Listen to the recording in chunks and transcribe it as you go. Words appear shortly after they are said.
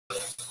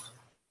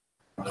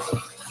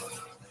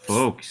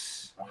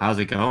Folks, how's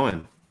it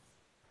going?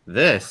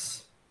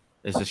 This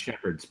is a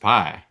shepherd's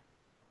pie.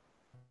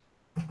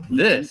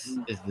 This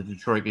is the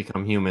Detroit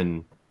Become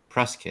Human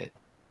press kit.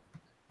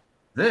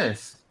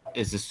 This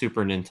is the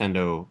Super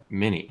Nintendo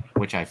Mini,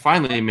 which I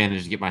finally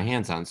managed to get my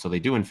hands on, so they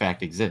do in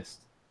fact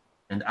exist.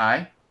 And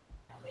I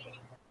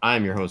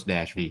am your host,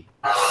 DashV,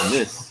 and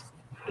this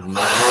is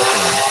my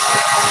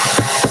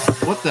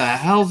What the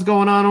hell's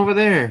going on over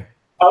there?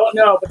 I don't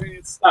know, but we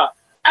need to stop.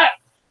 Ah,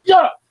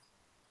 shut up!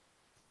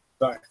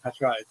 Sorry, I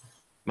tried.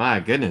 My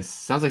goodness,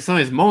 sounds like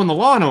somebody's mowing the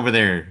lawn over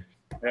there.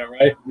 Yeah,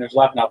 right? There's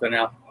laughing out there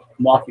now,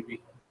 mocking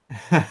me.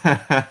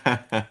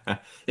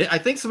 I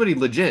think somebody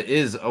legit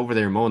is over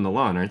there mowing the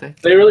lawn, aren't they?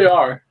 They really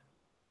are.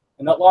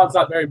 And that lawn's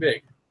not very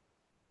big.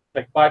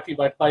 Like 5 feet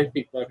by 5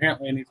 feet, but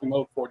apparently it needs to be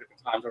mowed 4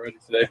 different times already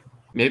today.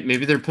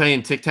 Maybe they're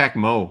playing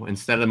tic-tac-mow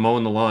instead of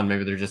mowing the lawn.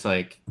 Maybe they're just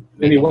like...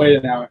 Anyway,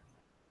 now.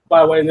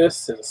 By the way,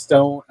 this is a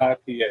Stone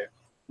IPA.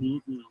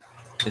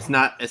 It's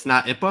not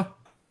IPA?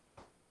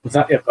 It's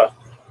not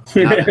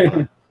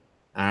IPA.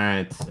 All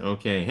right.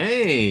 Okay.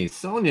 Hey,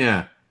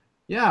 Sonia.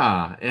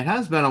 Yeah, it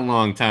has been a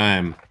long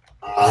time.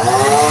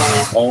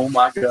 Oh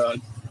my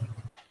god.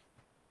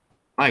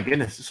 My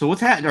goodness. So what's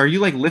happening? Are you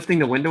like lifting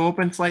the window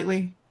open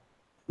slightly?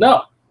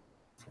 No.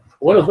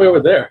 The window's way over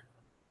there.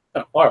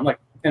 Kind of far. I'm like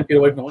 10 feet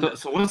away from the window.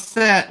 So what's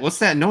that? What's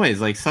that noise?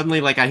 Like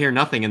suddenly, like I hear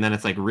nothing, and then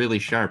it's like really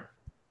sharp.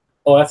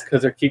 Oh, that's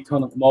because they keep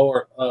turning the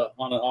mower on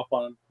and off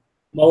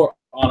mower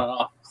on and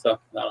off. So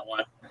I don't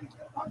want to.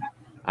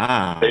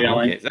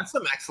 Okay. That's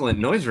some excellent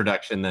noise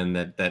reduction then.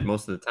 That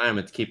most of the time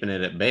it's keeping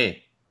it at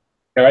bay.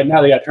 Yeah, right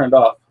now they got turned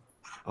off.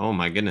 Oh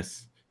my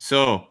goodness.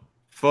 So,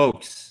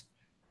 folks,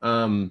 we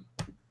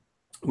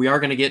are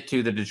going to get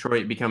to the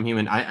Detroit Become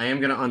Human. I am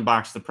going to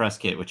unbox the press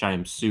kit, which I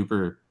am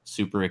super,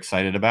 super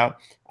excited about.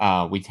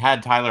 We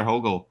had Tyler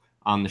Hogle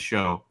on the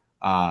show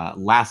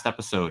last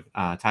episode.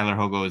 Tyler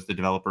Hogle is the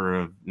developer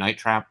of Night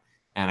Trap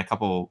and a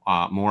couple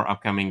more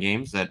upcoming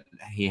games that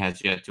he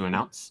has yet to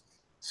announce.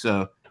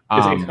 So,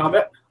 is it Ace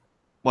Combat?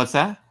 What's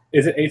that?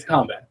 Is it Ace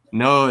Combat?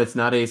 No, it's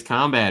not Ace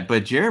Combat.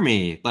 But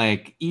Jeremy,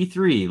 like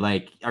E3,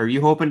 like, are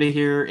you hoping to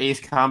hear Ace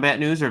Combat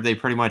news, or have they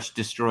pretty much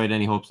destroyed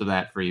any hopes of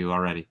that for you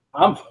already?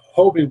 I'm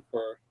hoping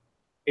for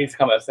Ace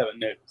Combat 7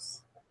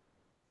 news.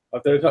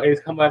 If there's no Ace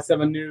Combat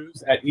 7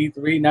 news at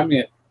E3, not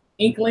an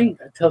inkling,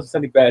 that tells us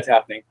something bad is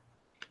happening.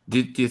 Do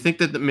you think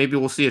that maybe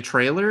we'll see a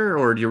trailer,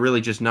 or do you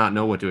really just not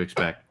know what to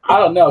expect? I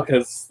don't know,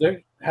 because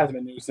there hasn't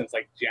been news since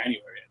like January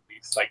at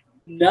least. Like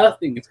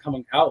nothing is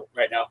coming out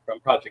right now from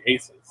Project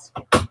Aces.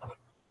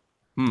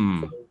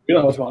 So we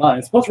don't know what's going on.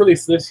 It's supposed to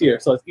release this year,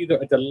 so it's either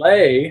a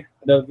delay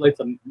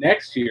to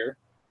next year,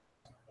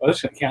 or they're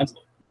just gonna cancel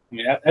it. I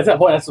mean, at that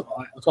point, that's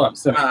what I'm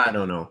saying. I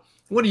don't know.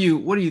 What do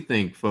you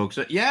think, folks?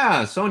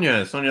 Yeah,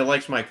 Sonia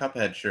likes my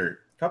Cuphead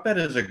shirt. Cuphead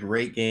is a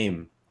great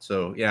game.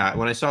 So yeah,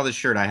 when I saw this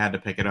shirt, I had to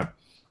pick it up.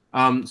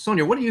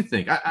 Sonia, what do you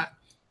think? I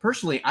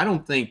personally, I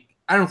don't think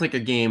a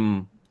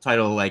game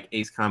title like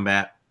Ace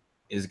Combat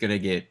is gonna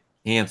get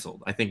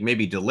canceled. I think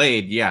maybe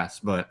delayed, yes,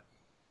 but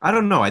I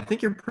don't know. I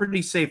think you're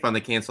pretty safe on the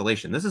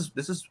cancellation. This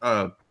is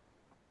a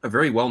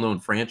very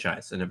well-known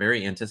franchise and a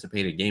very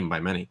anticipated game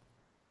by many.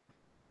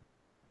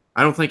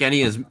 I don't think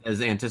any is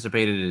as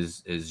anticipated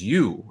as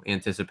you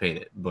anticipate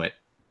it, but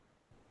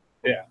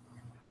yeah.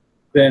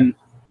 Then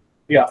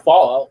you got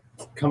Fallout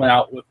coming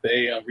out with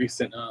a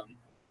recent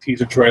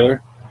teaser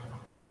trailer,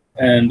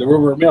 and the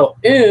rumor mill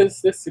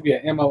is this to be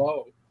an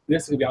MMO.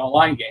 This is gonna be an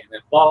online game,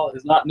 and Fallout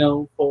is not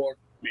known for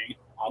being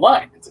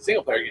online. It's a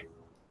single-player game.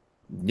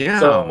 Yeah.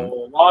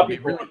 So a lot of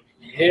people are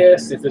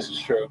pissed if this is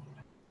true.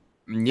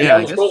 Yeah,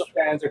 and Elder Scrolls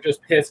fans are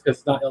just pissed because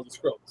it's not Elder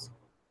Scrolls.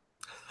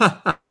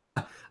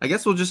 I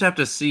guess we'll just have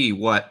to see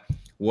what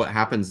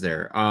happens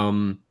there.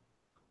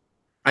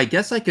 I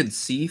guess I could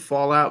see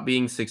Fallout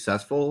being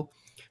successful,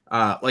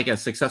 like a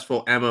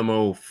successful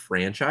MMO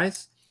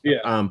franchise.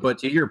 Yeah. But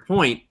to your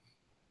point,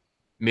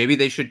 maybe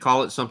they should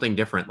call it something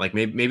different. Like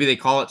maybe they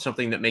call it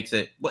something that makes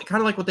it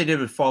kind of like what they did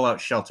with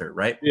Fallout Shelter,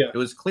 right? Yeah. It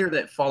was clear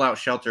that Fallout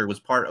Shelter was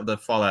part of the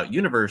Fallout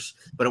universe,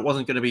 but it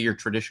wasn't going to be your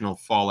traditional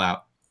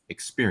Fallout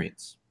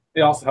experience.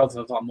 It also helps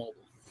us on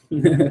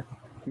mobile.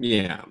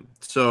 Yeah.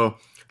 So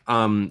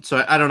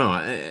I don't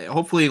know.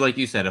 Hopefully, like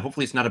you said,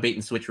 hopefully it's not a bait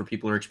and switch where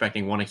people are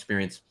expecting one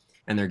experience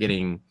and they're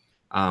getting,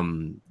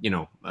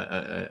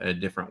 a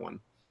different one.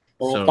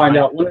 We'll find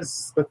out. When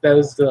is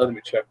Bethesda? Let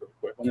me check real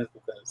quick. When is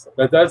Bethesda?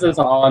 Bethesda's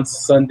on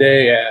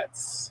Sunday at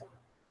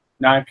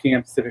 9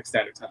 p.m. Pacific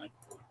Standard Time.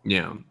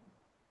 Yeah.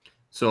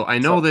 So I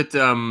know that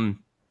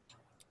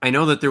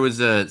there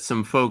was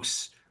some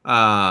folks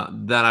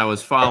that I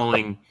was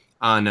following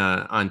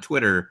on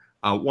Twitter.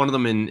 One of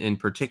them in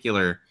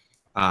particular.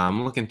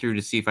 I'm looking through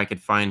to see if I could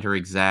find her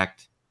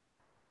exact.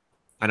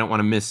 I don't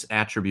want to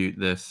misattribute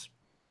this,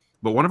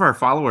 but one of our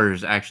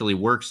followers actually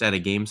works at a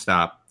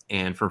GameStop,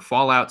 and for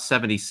Fallout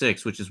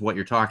 76, which is what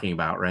you're talking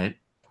about, right?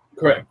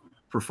 Correct.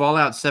 For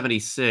Fallout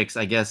 76,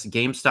 I guess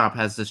GameStop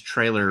has this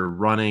trailer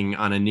running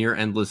on a near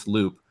endless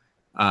loop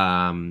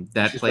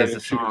that plays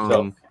the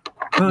song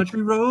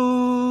 "Country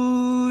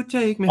Road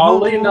you take me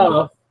Oddly home?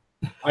 enough,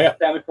 I got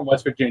family from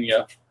West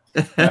Virginia.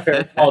 My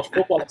favorite college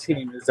football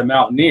team is the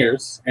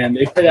Mountaineers, and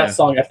they play that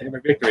song after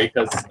every victory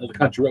because of the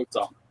country road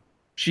song.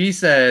 She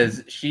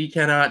says she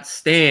cannot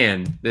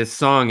stand this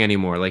song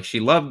anymore. Like she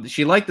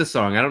liked the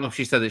song. I don't know if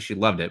she said that she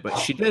loved it, but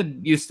she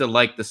did used to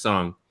like the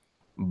song.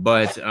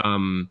 But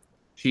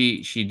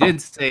she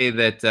did say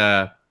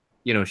that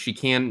you know, she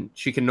can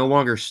no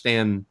longer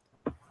stand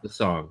the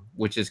song,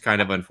 which is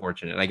kind of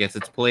unfortunate. I guess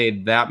it's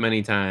played that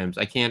many times.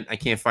 I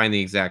can't find the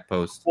exact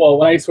post. Well,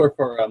 when I used to work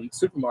for a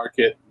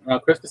supermarket around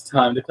Christmas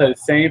time, they play the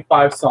same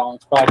 5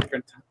 songs, 5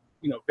 different,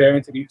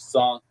 variants of each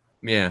song.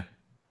 Yeah.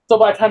 So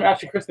by the time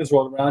actually Christmas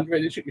rolled around, you're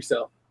ready to shoot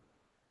yourself.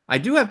 I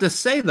do have to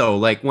say though,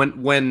 like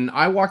when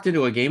I walked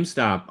into a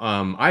GameStop,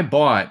 I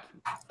bought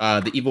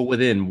The Evil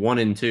Within 1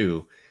 and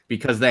 2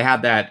 because they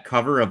had that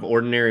cover of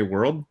Ordinary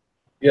World.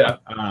 Yeah.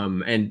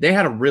 And they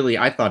had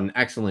I thought, an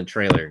excellent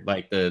trailer.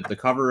 Like the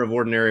cover of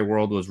Ordinary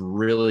World was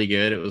really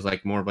good. It was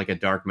like more of like a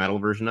dark metal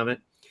version of it.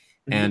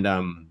 Mm-hmm.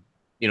 And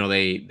you know,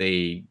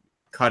 they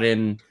cut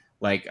in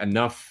like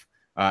enough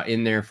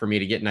in there for me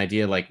to get an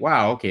idea, like,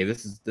 wow, okay,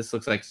 this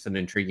looks like it's an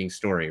intriguing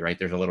story, right?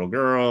 There's a little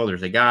girl,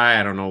 there's a guy.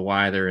 I don't know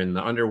why they're in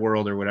the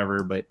underworld or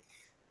whatever, but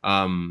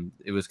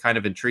it was kind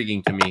of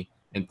intriguing to me.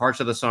 And parts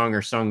of the song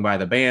are sung by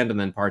the band, and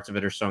then parts of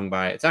it are sung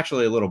by, it's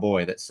actually a little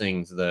boy that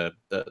sings the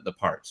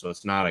part. So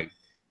it's not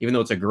even though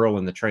it's a girl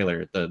in the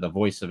trailer, the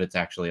voice of it's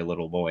actually a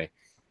little boy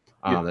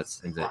that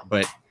sings it.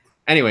 But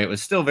anyway, it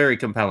was still very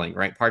compelling,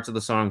 right? Parts of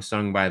the song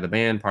sung by the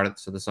band,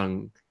 parts of the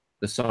song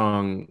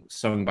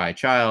sung by a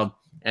child,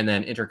 and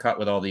then intercut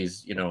with all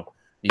these,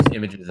 these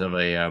images of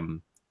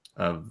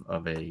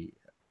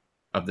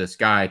of this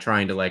guy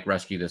trying to like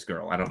rescue this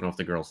girl. I don't know if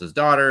the girl's his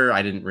daughter.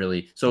 I didn't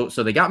really. So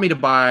they got me to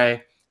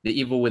buy The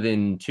Evil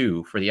Within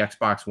 2 for the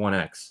Xbox One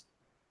X,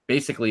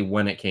 basically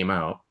when it came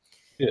out.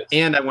 Yes.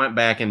 And I went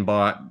back and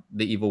bought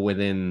The Evil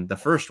Within, the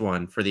first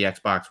one, for the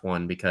Xbox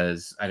One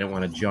because I didn't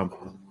want to jump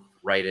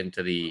right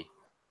into the,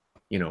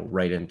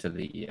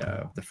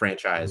 the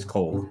franchise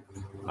cold.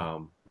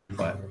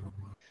 But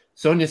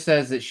Sonia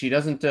says that she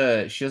doesn't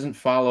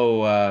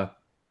follow.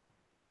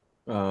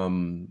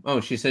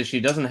 She says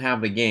she doesn't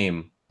have the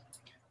game.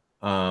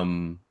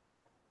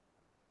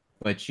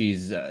 But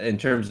she's in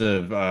terms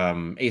of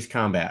Ace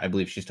Combat, I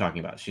believe she's talking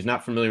about. She's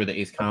not familiar with the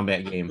Ace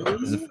Combat game.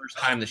 This is the first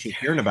time that she's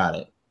hearing about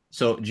it.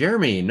 So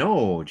Jeremy,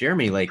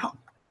 like, how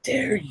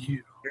dare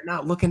you? You're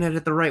not looking at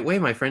it the right way,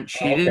 my friend.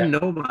 She didn't know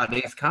about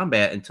Ace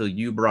Combat until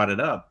you brought it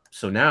up.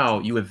 So now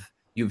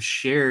you've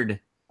shared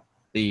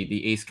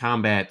the Ace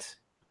Combat.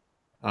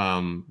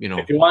 If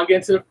you want to get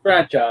into the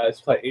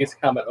franchise, play Ace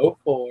Combat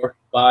 04,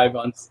 5,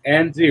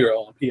 and 0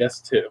 on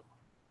PS2. The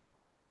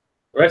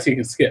rest you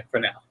can skip for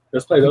now.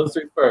 Just play those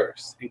 3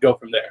 first and go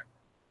from there.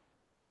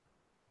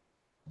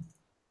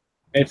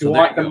 And if you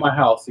want to come to my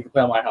house, you can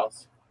play on my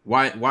house.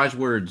 Wise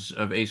words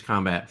of Ace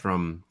Combat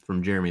from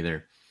Jeremy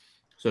there.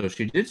 So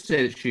she did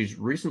say that she's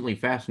recently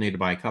fascinated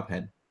by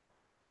Cuphead,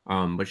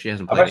 but she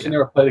hasn't played it yet. I've actually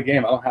never played the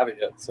game. I don't have it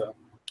yet.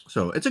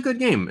 So it's a good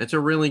game. It's a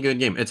really good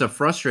game. It's a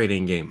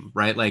frustrating game,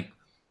 right? Like,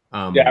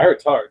 yeah, I heard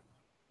it's hard.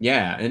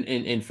 Yeah, and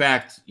in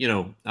fact,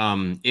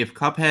 if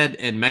Cuphead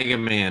and Mega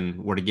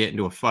Man were to get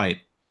into a fight,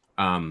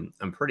 I'm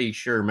pretty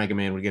sure Mega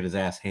Man would get his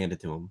ass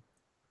handed to him.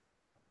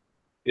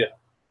 Yeah.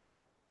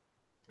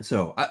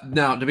 So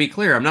now, to be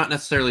clear, I'm not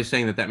necessarily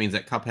saying that means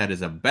that Cuphead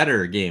is a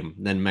better game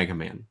than Mega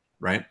Man,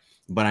 right?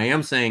 But I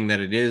am saying that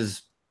it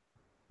is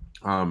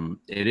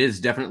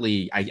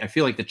definitely. I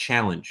feel like the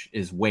challenge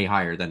is way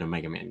higher than a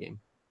Mega Man game.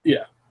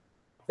 Yeah.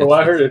 From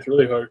what I heard, it's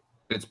really hard.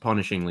 It's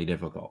punishingly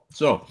difficult.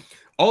 So,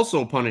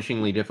 also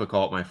punishingly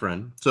difficult, my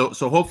friend. So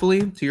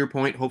hopefully, to your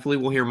point, hopefully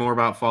we'll hear more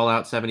about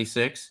Fallout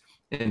 76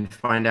 and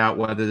find out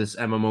whether this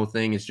MMO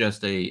thing is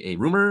just a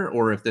rumor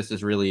or if this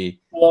is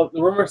really. Well,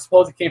 the rumor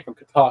supposedly came from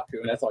Kotaku,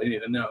 and that's all you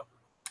need to know.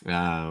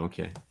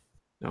 Okay.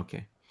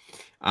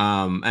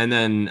 And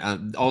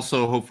then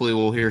also, hopefully,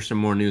 we'll hear some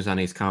more news on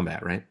Ace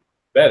Combat, right?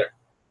 Better.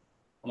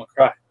 I'm gonna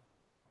cry.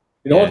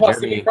 You don't want to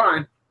see me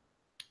crying.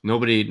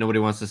 Nobody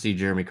wants to see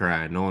Jeremy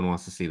cry. No one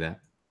wants to see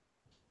that.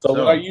 So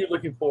what are you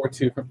looking forward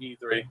to from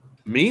E3?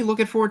 Me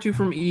looking forward to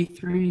from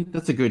E3?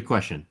 That's a good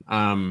question.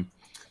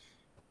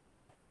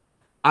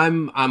 I'm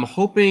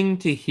hoping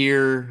to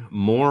hear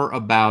more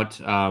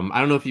about. I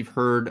don't know if you've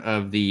heard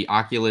of the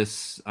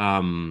Oculus.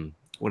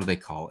 What do they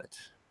call it?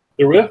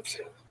 The Rift?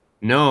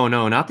 No,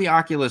 not the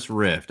Oculus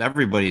Rift.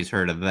 Everybody's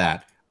heard of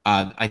that.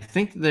 I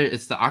think that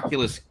it's the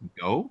Oculus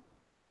Go.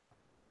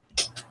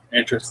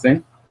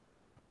 Interesting.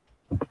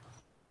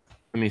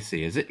 Let me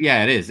see. Is it?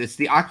 Yeah, it is. It's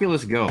the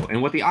Oculus Go.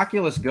 And what the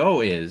Oculus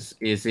Go is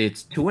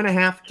it's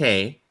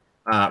 2.5K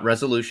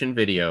resolution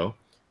video,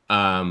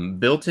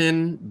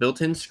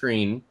 built-in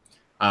screen.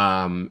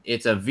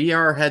 It's a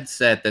VR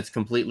headset that's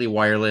completely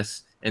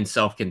wireless and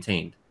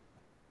self-contained.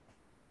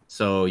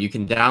 So you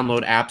can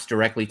download apps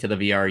directly to the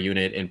VR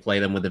unit and play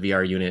them with the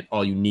VR unit.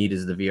 All you need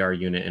is the VR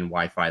unit and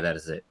Wi-Fi. That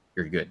is it.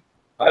 You're good.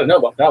 I don't know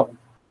about that one.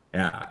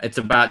 Yeah, it's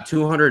about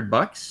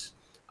 $200.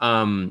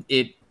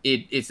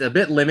 it's a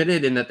bit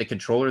limited in that the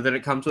controller that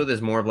it comes with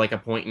is more of like a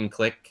point and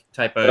click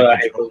type of I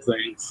hate controller. those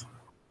things.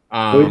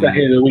 At least I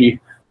hated the Wii.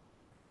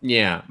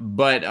 Yeah,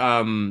 but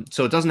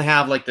so it doesn't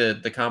have like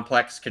the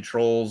complex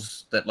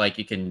controls that like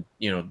you can,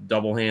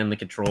 double hand the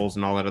controls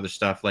and all that other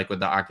stuff like with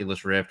the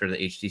Oculus Rift or the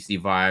HTC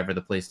Vive or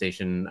the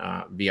PlayStation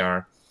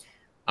VR.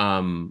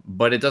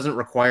 But it doesn't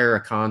require a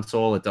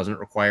console. It doesn't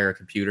require a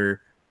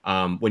computer.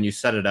 When you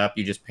set it up,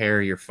 you just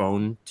pair your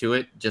phone to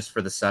it just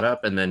for the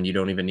setup, and then you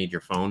don't even need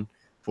your phone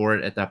for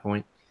it at that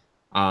point.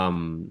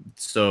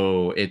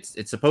 So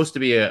it's supposed to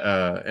be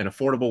an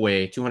affordable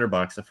way, $200,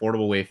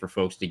 affordable way for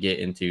folks to get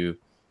into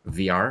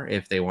VR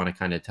if they want to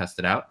kind of test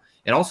it out.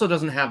 It also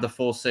doesn't have the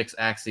full 6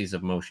 axes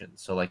of motion.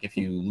 So like if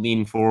you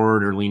lean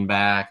forward or lean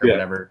back or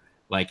whatever,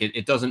 like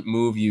it doesn't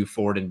move you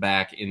forward and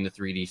back in the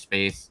 3D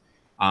space.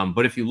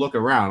 But if you look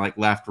around, like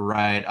left,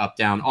 right, up,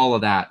 down, all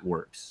of that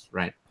works,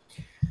 right?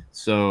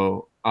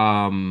 So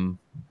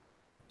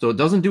so it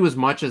doesn't do as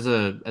much as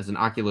an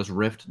Oculus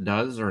Rift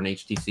does or an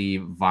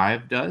HTC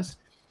Vive does.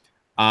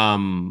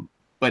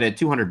 But at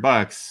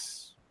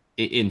 $200,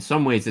 in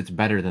some ways, it's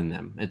better than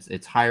them.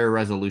 It's higher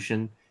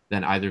resolution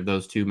than either of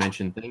those two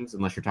mentioned things,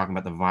 unless you're talking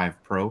about the Vive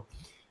Pro.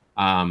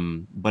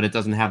 But it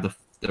doesn't have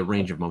the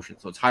range of motion.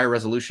 So it's higher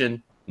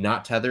resolution,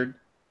 not tethered,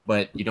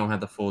 but you don't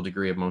have the full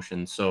degree of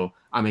motion. So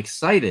I'm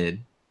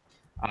excited.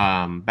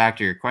 Back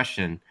to your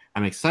question,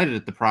 I'm excited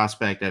at the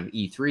prospect of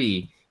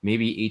E3,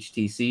 maybe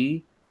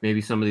HTC, maybe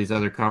some of these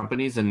other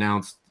companies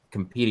announced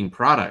competing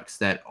products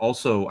that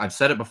also, I've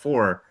said it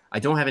before, I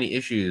don't have any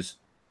issues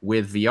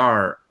with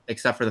VR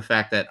except for the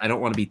fact that I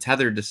don't want to be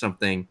tethered to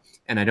something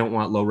and I don't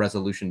want low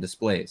resolution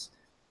displays.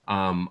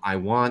 I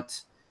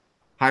want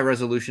high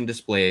resolution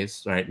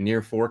displays, right,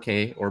 near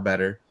 4K or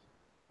better,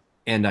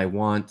 and I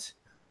want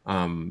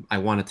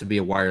it to be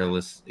a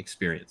wireless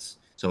experience.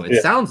 So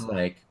it sounds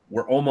like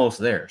we're almost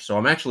there. So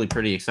I'm actually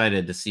pretty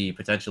excited to see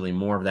potentially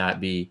more of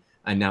that be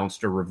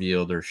announced or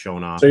revealed or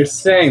shown off. So you're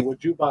saying,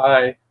 would you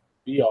buy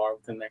VR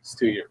within the next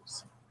 2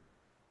 years?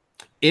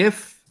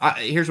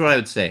 Here's what I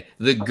would say.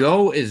 The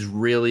Go is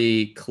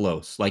really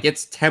close. Like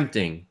it's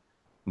tempting,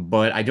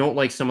 but I don't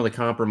like some of the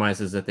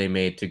compromises that they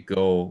made to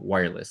go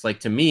wireless. Like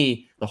to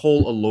me, the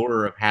whole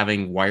allure of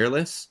having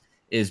wireless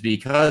is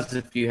because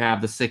if you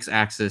have the 6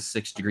 axis,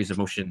 6 degrees of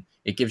motion,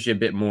 it gives you a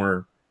bit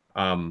more,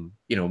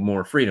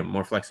 more freedom,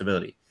 more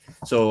flexibility.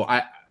 So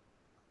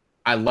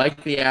I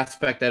like the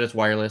aspect that it's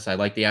wireless. I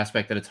like the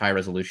aspect that it's high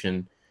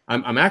resolution.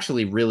 I'm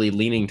actually really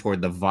leaning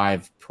toward the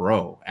Vive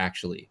Pro,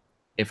 actually.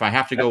 If I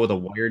have to go with a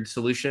wired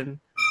solution,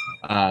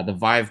 the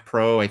Vive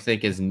Pro, I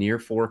think, is near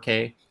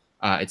 4K.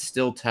 It's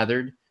still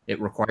tethered. It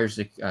requires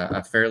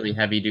a fairly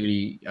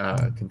heavy-duty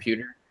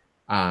computer,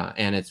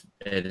 and it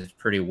is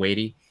pretty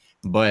weighty.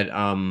 But,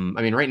 I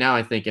mean, right now,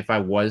 I think if I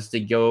was to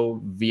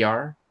go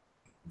VR,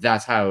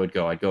 that's how I would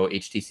go. I'd go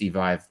HTC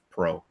Vive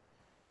Pro.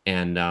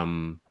 And,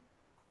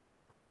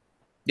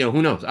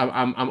 who knows?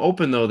 I'm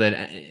open, though,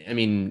 that, I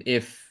mean,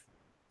 if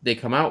they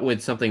come out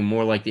with something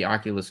more like the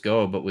Oculus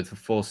Go, but with a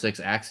full 6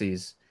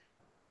 axes,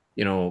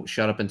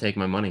 shut up and take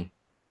my money.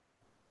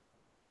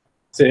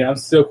 See, I'm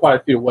still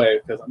quite a few away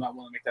because I'm not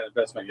willing to make that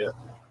investment yet.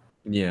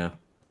 Yeah.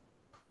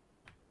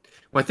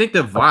 Well, I think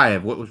the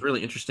Vive, what was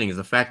really interesting is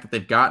the fact that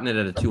they've gotten it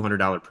at a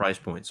 $200 price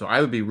point. So I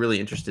would be really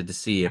interested to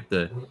see if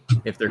their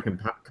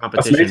competition.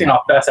 It's amazing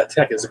how fast that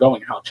tech is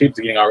going, how cheap it's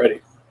getting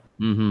already.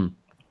 Mm-hmm.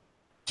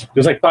 It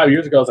was like 5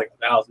 years ago, it was like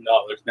 $1,000.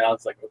 Now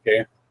it's like,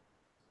 okay,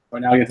 we're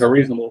now into a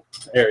reasonable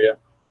area.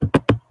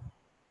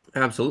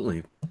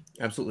 Absolutely.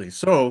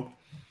 So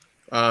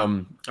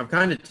I've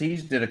kind of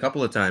teased it a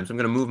couple of times. I'm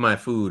going to move my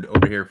food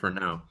over here for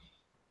now.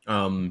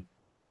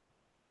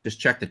 Just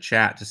check the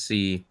chat to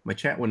see. My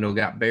chat window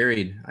got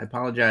buried. I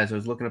apologize. I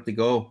was looking up the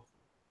Go.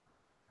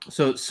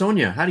 So,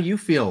 Sonia, how do you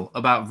feel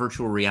about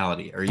virtual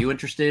reality? Are you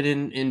interested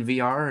in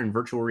VR and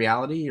virtual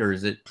reality, or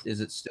is it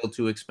still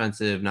too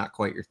expensive, not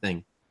quite your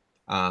thing?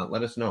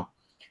 Let us know.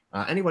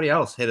 Anybody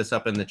else, hit us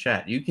up in the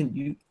chat.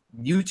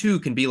 You too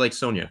can be like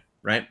Sonia,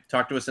 right?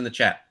 Talk to us in the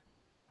chat.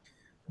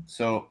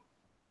 So,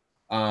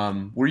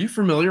 were you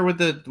familiar with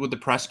the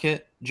press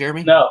kit,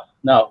 Jeremy? No.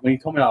 When you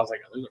told me, I was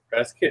like, "There's a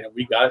press kit, and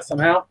we got it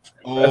somehow."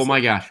 Oh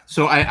my gosh!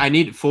 So I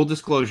need full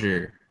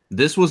disclosure.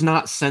 This was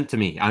not sent to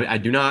me.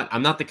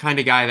 I'm not the kind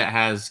of guy that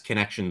has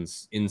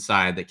connections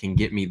inside that can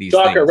get me these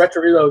things.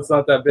 Retro Reload's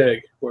not that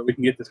big where we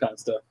can get this kind of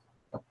stuff.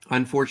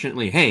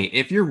 Unfortunately, hey,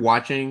 if you're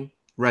watching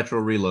Retro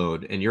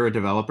Reload and you're a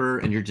developer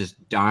and you're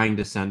just dying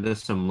to send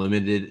us some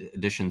limited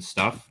edition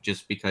stuff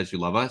just because you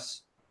love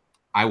us,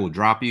 I will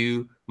drop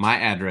you my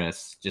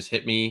address. Just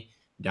hit me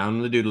down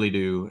in the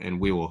doodly-doo and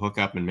we will hook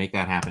up and make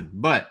that happen.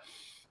 But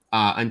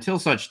until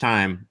such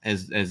time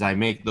as I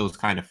make those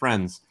kind of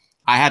friends,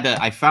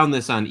 I found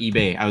this on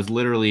eBay. I was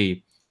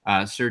literally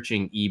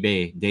searching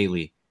eBay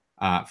daily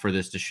for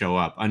this to show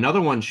up.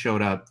 Another one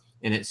showed up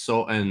and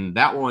and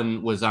that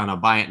one was on a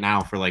buy it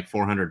now for like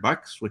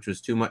 $400, which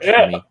was too much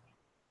for me.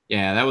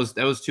 Yeah, that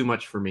was too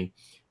much for me.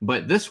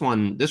 But this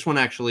one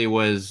actually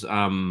was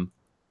I'm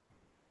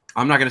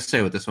not going to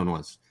say what this one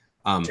was.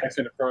 Text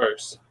me the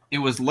first. It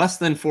was less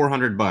than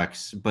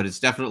 $400, but it's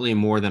definitely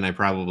more than I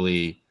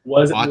probably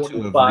Was it ought more to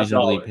than have $5?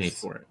 reasonably paid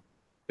for it.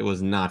 It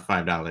was not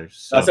 $5.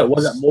 So I said,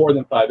 was it more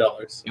than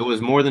 $5? it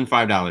was more than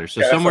 $5.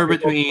 So Yeah, somewhere some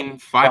people- between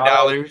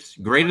 $5,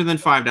 greater than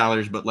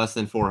 $5, but less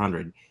than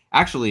 400.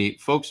 Actually,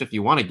 folks, if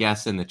you want to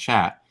guess in the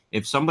chat,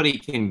 if somebody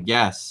can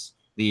guess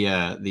the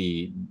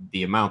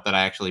amount that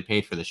I actually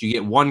paid for this, you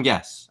get one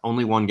guess,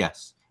 only one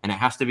guess, and it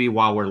has to be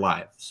while we're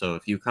live. So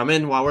if you come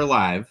in while we're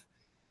live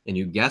and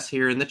you guess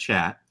here in the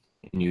chat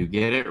and you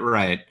get it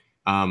right,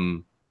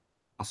 I'll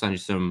send you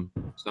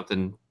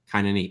something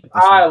kind of neat.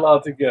 I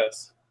love to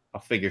guess. I'll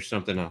figure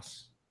something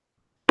else.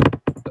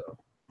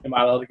 Am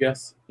I allowed to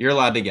guess? You're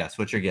allowed to guess.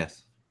 What's your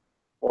guess?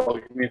 Well,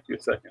 give me a few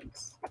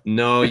seconds.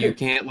 No, you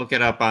can't look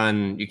it up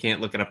on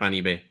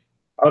eBay.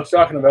 I was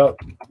talking about.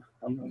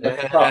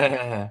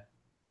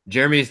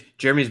 Jeremy's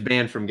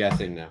banned from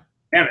guessing now.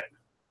 Damn it!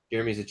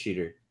 Jeremy's a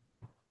cheater.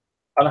 I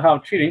don't know how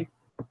I'm cheating.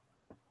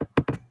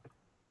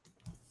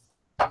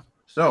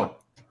 So,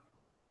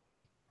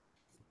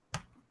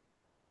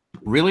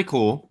 really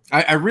cool.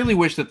 I really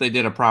wish that they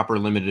did a proper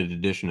limited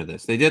edition of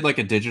this. They did like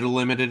a digital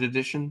limited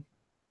edition.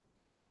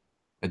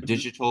 A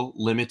digital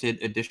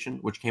limited edition,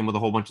 which came with a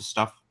whole bunch of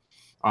stuff.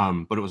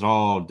 But it was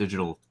all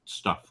digital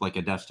stuff, like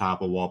a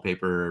desktop, a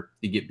wallpaper.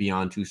 You get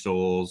Beyond Two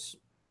Souls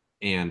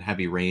and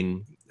Heavy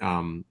Rain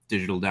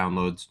digital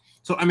downloads.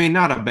 So, I mean,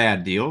 not a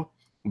bad deal,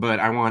 but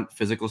I want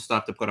physical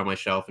stuff to put on my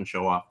shelf and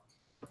show off.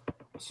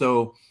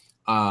 So,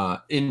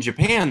 in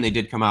Japan, they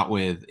did come out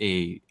with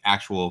a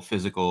actual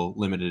physical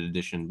limited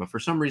edition, but for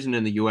some reason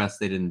in the US,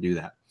 they didn't do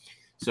that.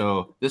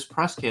 So this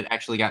press kit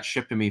actually got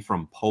shipped to me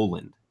from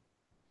Poland.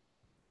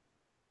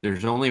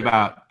 There's only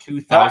about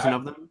 2,000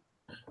 of them.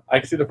 I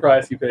can see the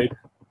price you paid.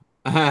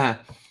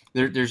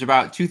 There's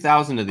about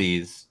 2,000 of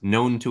these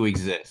known to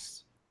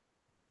exist,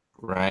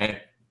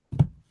 right?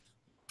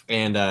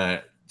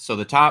 And so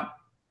the top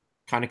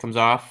kind of comes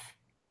off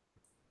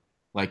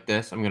like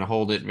this. I'm going to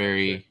hold it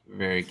very,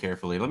 very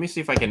carefully. Let me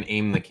see if I can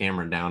aim the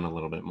camera down a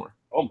little bit more.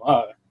 Oh,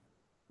 my.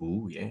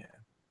 Ooh, yeah.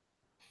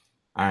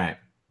 All right.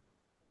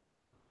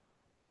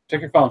 Check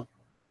your phone.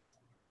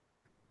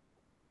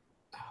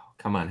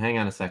 Come on, hang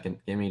on a second.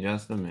 Give me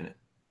just a minute.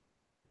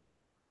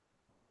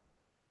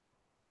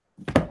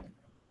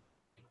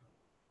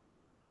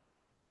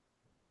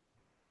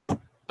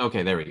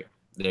 Okay, there we go.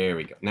 There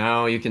we go.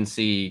 Now you can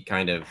see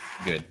kind of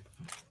good.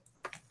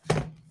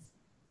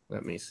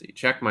 Let me see.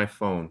 Check my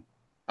phone.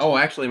 Oh,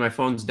 actually, my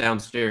phone's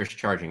downstairs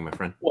charging, my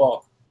friend.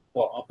 Well,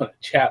 I'll put a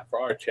chat for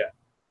our chat.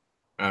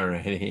 All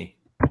righty.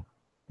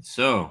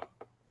 So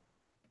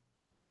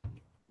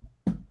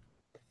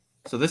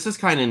this is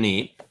kind of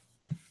neat.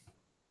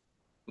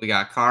 We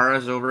got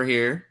Kara's over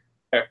here.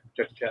 Here,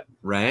 just chat.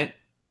 Right?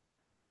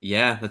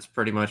 Yeah, that's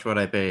pretty much what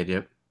I paid.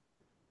 Yep.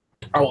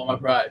 I want my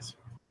prize.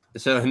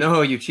 So,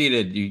 no, you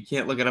cheated. You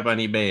can't look it up on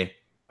eBay.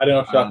 I don't know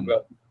what you're talking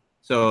about.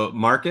 So,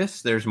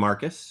 Marcus, there's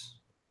Marcus,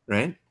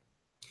 right?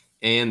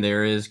 And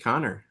there is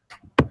Connor.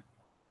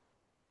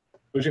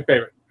 Who's your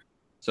favorite?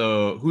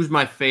 So, who's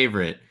my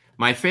favorite?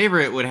 My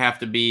favorite would have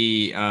to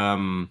be,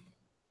 I'm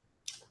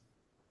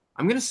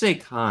going to say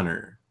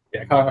Connor.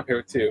 Yeah, Connor's my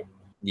favorite too.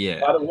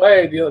 Yeah. By the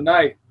way, the other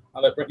night, I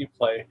let Brittany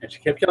play, and she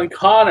kept killing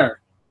Connor.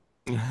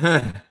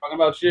 Talking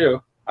about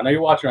you. I know you're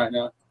watching right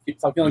now.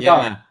 Stop killing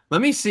Connor. Let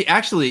me see.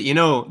 Actually, you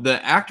know,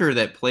 the actor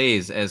that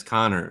plays as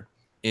Connor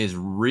is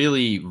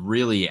really,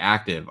 really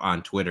active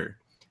on Twitter.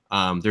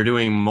 They're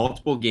doing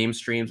multiple game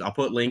streams. I'll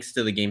put links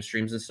to the game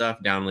streams and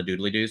stuff down in the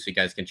doodly-doo so you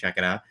guys can check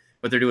it out.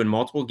 But they're doing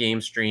multiple game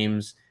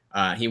streams.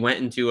 He went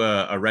into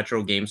a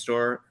retro game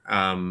store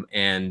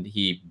and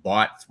he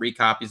bought 3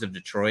 copies of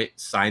Detroit,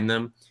 signed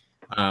them.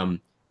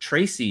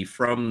 Tracy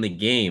from the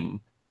game,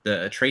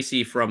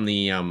 Tracy from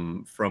the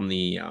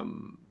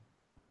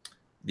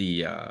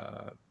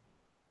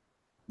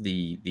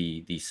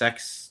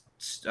sex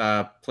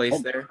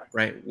place there,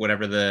 right?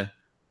 Whatever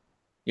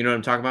you know what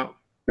I'm talking about?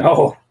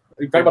 No.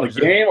 Are you talking about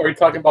a game, or are you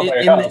talking about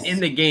your house?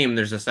 In the game,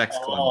 there's a sex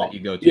club that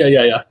you go to.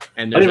 Yeah.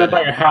 And I didn't even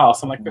buy your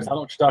house. I'm like, Chris, I don't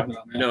know what you're talking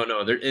about, man.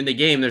 No. In the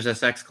game, there's a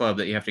sex club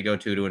that you have to go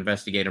to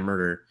investigate a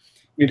murder.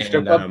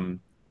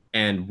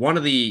 And one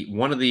of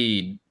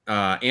the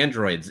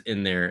androids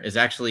in there is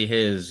actually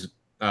his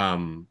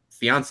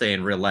fiance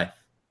in real life.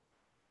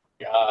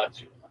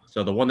 Gotcha.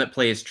 So the one that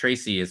plays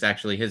Tracy is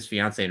actually his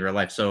fiance in real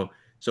life. So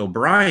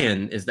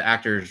Brian is the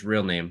actor's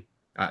real name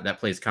that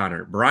plays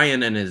Connor.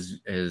 Brian and his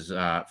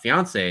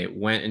fiance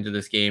went into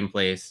this game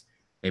place.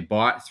 They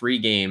bought 3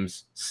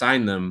 games,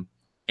 signed them,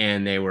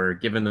 and they were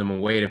giving them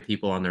away to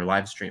people on their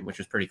live stream, which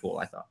was pretty cool,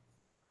 I thought.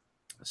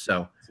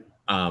 So,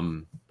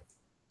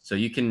 so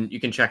you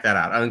can check that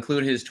out. I'll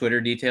include his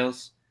Twitter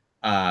details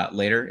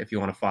later if you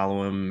want to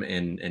follow him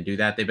and do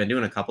that. They've been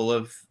doing a couple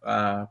of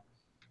try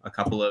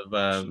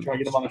to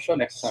get him on the show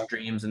next time.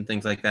 Streams and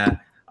things like that.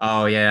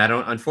 Oh yeah,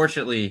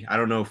 unfortunately I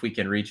don't know if we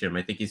can reach him.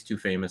 I think he's too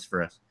famous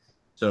for us.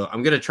 So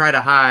I'm gonna try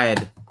to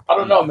hide. I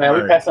don't know, man.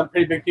 We've had some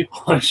pretty big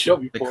people on the show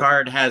before. The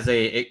card has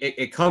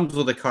it comes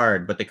with a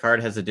card, but the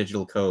card has a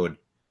digital code.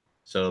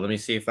 So let me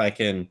see if I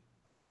can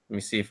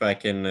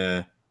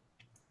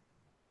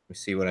me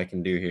see what I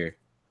can do here.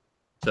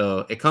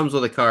 So it comes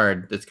with a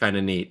card that's kind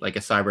of neat, like a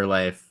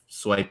CyberLife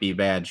swipey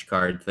badge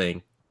card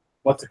thing.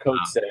 What's the code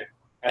say?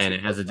 And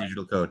it has a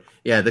digital code.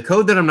 Yeah, the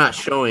code that I'm not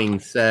showing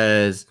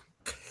says...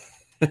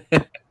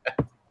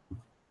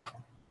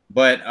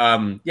 But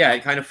yeah,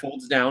 it kind of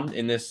folds down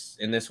in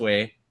this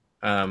way.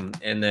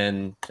 And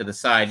then to the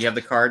side, you have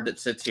the card that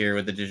sits here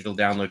with the digital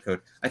download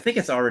code. I think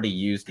it's already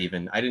used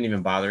even. I didn't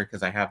even bother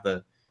because I have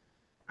the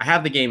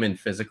game in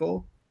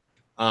physical,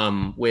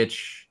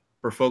 which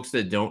for folks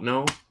that don't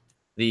know,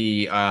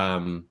 the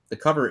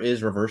cover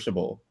is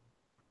reversible.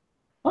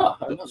 Oh,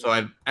 so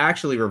I've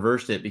actually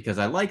reversed it because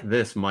I like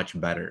this much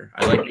better.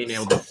 I like being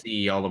able to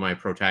see all of my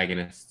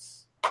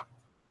protagonists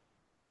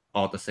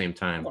all at the same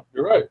time. Oh,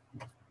 you're right.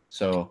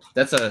 So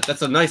that's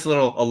a nice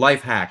little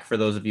life hack for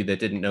those of you that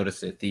didn't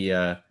notice it.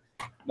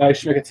 Now you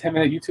should make a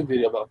 10-minute YouTube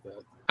video about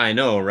that. I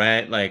know,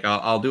 right? Like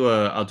I'll do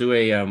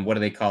a what do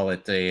they call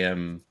it?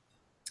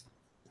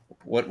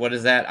 What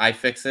is that?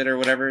 iFixit or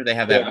whatever. They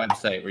have that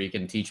website where you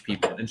can teach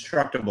people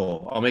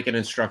instructable. I'll make it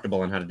instructable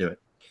on how to do it.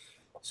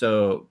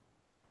 So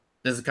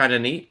this is kind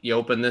of neat. You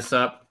open this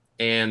up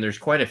and there's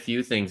quite a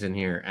few things in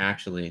here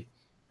actually.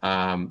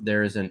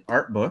 There is an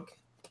art book.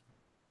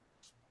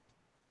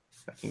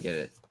 If I can get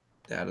it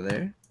out of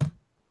there.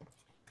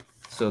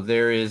 So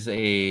there is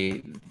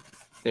an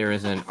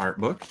art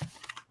book.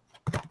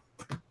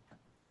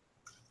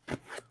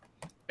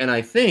 And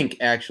I think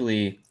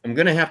actually I'm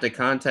gonna have to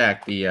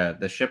contact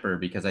the shipper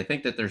because I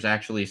think that there's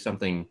actually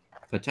something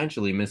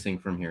potentially missing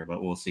from here,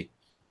 but we'll see.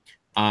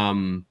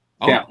 No,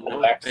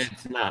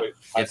 it's not. Wait,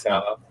 it's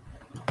not.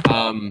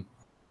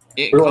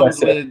 It comes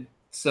with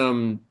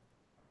some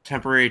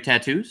temporary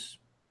tattoos.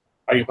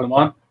 Are you put them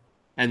on?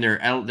 And they're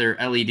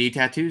LED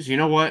tattoos. You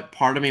know what?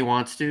 Part of me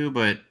wants to,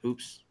 but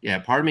oops. Yeah,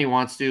 part of me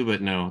wants to,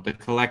 but no. The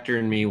collector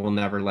in me will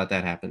never let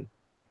that happen.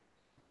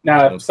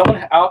 Now, if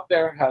someone out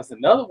there has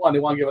another one they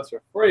want to give us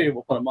for free,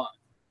 we'll put them on.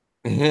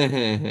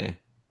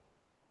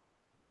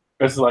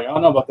 Chris is like, I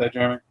don't know about that,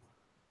 Jeremy.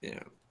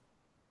 Yeah.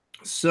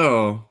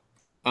 So,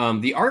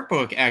 the art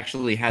book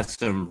actually has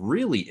some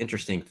really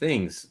interesting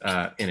things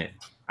in it.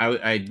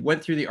 I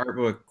went through the art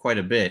book quite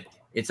a bit.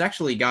 It's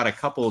actually got a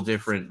couple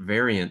different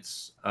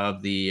variants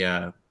of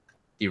the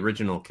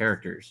original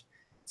characters.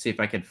 Let's see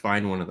if I could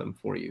find one of them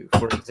for you.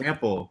 For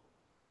example,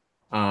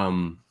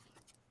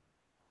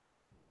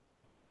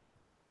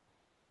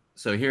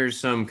 so here's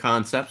some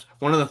concepts.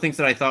 One of the things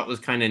that I thought was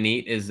kind of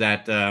neat is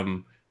that,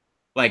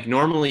 like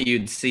normally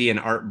you'd see an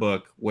art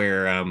book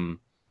where,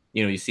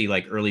 you see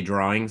like early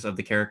drawings of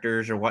the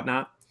characters or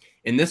whatnot.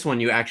 In this one,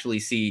 you actually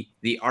see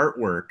the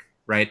artwork.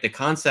 Right, the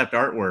concept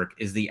artwork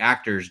is the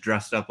actors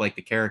dressed up like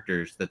the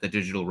characters that the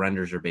digital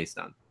renders are based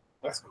on.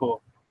 That's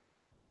cool.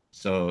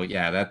 So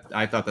yeah,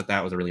 I thought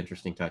that was a really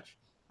interesting touch.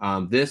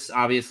 This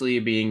obviously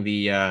being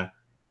the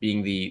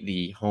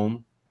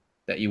home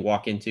that you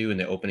walk into in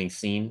the opening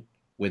scene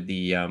with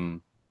the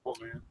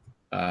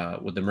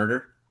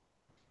murder.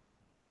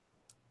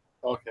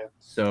 Okay.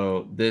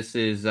 So this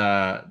is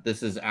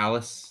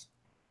Alice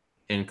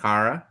and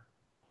Kara.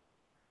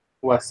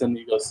 Weston,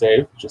 you go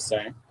save. Just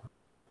saying.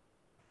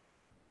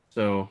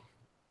 So,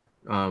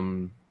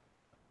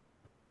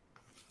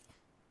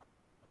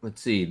 let's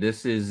see.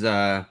 This is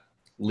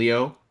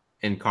Leo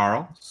and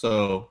Carl.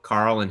 So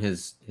Carl and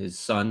his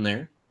son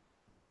there.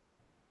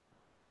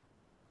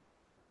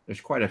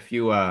 There's quite a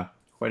few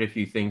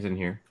things in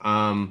here.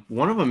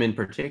 One of them in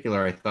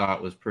particular I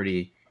thought was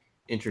pretty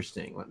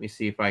interesting. Let me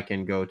see if I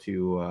can go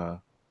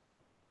to.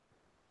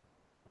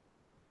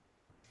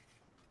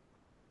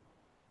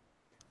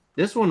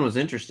 This one was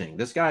interesting.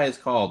 This guy is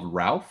called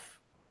Ralph.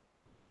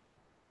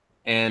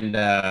 And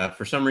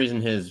for some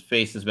reason, his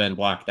face has been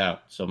blocked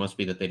out. So it must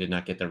be that they did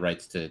not get the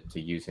rights to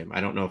use him.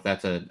 I don't know if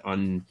that's an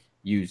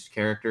unused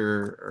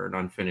character or an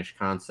unfinished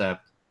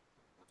concept.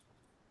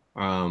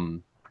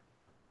 Some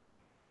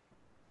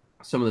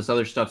of this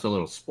other stuff's a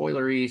little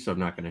spoilery, so I'm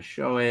not going to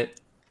show it.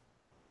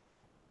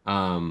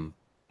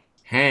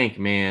 Hank,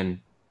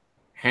 man.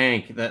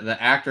 Hank, the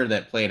actor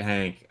that played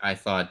Hank, I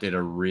thought did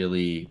a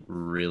really,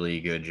 really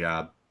good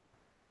job.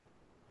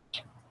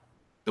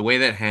 The way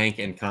that Hank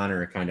and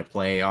Connor kind of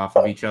play off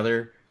of each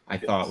other, I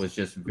thought was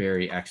just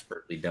very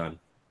expertly done.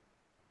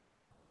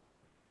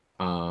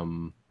 Let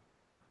me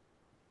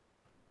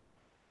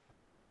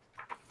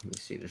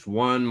see. There's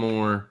one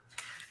more.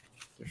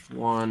 There's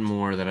one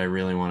more that I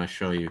really want to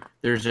show you.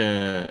 There's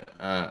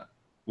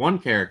one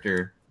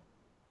character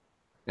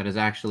that is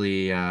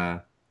actually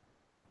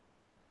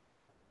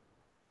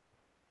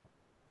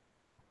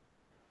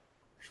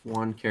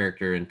one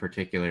character in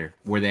particular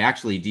where they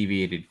actually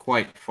deviated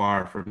quite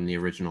far from the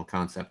original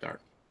concept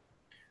art.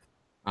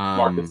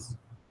 Marcus?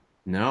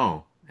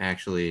 No,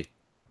 actually,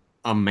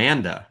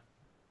 Amanda.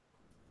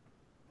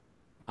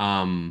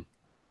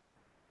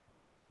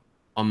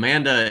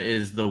 Amanda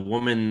is the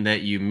woman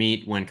that you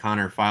meet when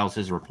Connor files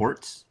his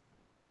reports.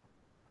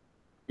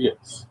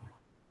 Yes.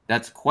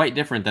 That's quite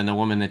different than the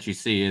woman that you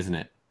see, isn't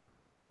it?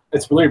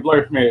 It's really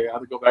blurry for me. I have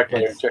to go back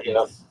later and check it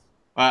out.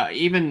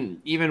 Even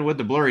with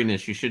the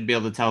blurriness, you should be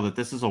able to tell that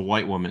this is a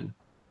white woman.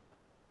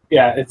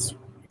 Yeah, it's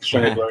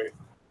extremely blurry.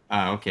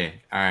 Okay.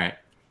 All right.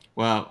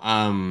 Well,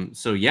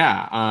 so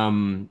yeah,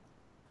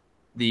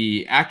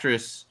 the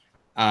actress,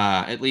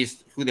 at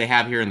least who they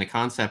have here in the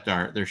concept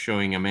art, they're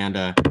showing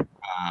Amanda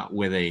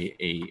with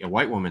a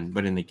white woman,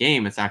 but in the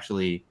game, it's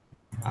actually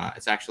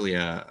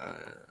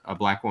a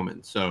black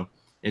woman. So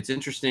it's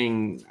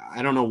interesting.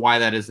 I don't know why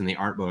that is in the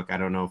art book. I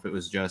don't know if it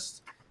was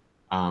just,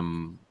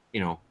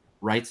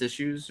 rights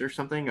issues or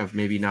something of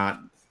maybe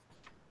not,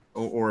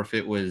 or if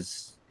it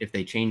was if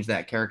they changed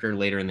that character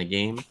later in the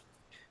game.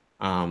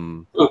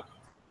 But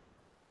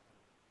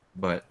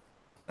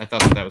I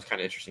thought that was kind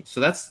of interesting.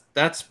 So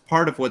that's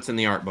part of what's in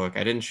the art book.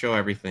 I didn't show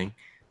everything,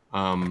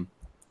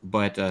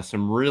 but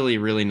some really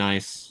really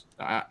nice.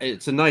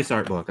 It's a nice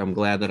art book. I'm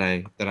glad that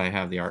I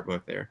have the art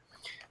book there.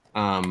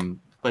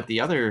 But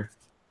the other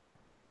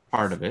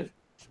part of it,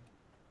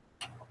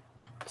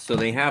 so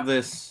they have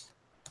this.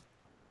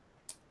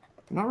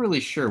 I'm not really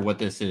sure what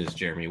this is,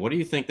 Jeremy. What do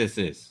you think this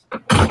is?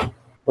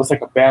 Looks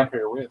like a band for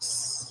your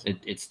wrists.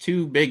 It's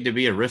too big to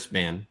be a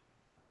wristband,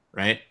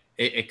 right?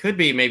 It could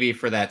be maybe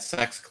for that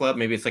sex club.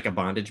 Maybe it's like a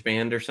bondage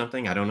band or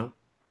something. I don't know.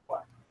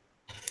 What?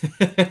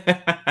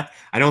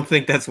 I don't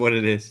think that's what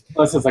it is.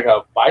 This is like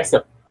a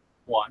bicep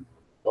one.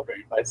 Over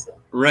your bicep.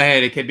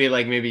 Right. It could be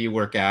like maybe you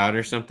work out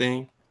or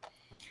something.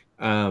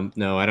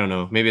 No, I don't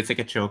know. Maybe it's like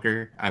a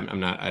choker. I'm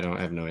not. I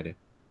have no idea.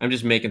 I'm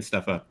just making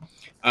stuff up.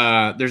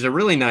 There's a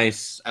really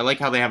nice. I like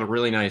how they have a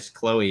really nice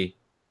Chloe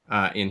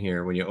in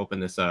here when you open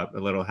this up. A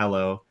little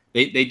hello.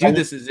 They do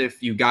this as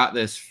if you got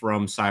this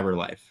from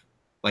CyberLife,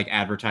 like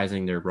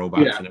advertising their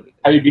robots and everything.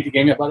 Have you beat the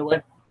game yet, by the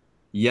way?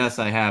 Yes,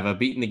 I have. I've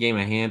beaten the game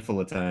a handful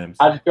of times.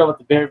 How did you feel at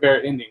the very,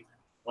 very ending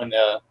when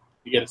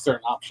you get a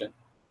certain option?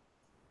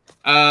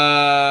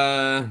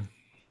 I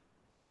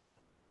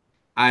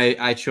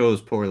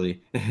chose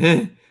poorly.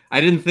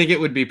 I didn't think it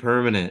would be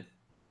permanent.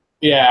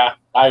 Yeah,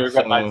 I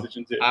regret my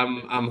decision too.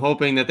 I'm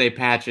hoping that they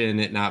patch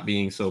in it not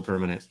being so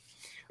permanent.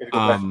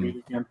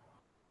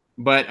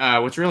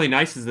 But what's really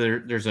nice is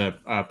there's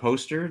a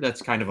poster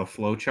that's kind of a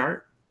flow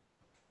chart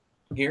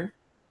here.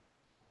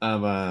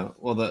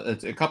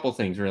 It's a couple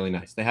things really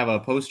nice. They have a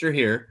poster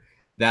here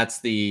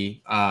that's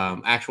the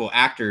actual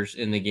actors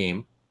in the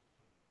game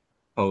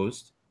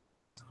posed,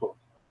 cool,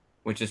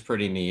 which is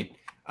pretty neat.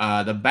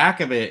 The back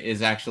of it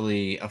is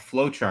actually a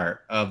flow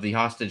chart of the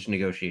hostage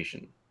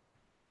negotiation.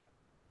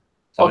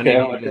 So okay,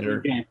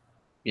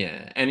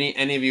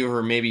 any of you who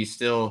are maybe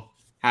still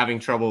having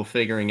trouble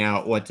figuring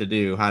out what to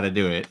do, how to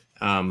do it,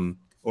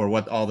 or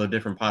what all the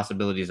different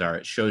possibilities are,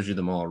 it shows you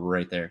them all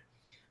right there.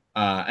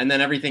 And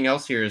then everything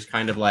else here is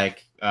kind of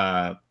like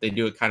they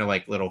do it kind of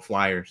like little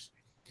flyers.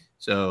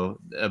 So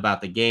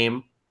about the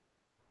game,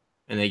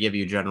 and they give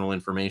you general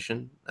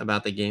information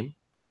about the game,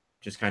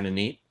 which is kind of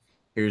neat.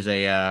 Here's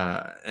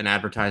an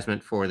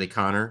advertisement for the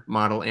Connor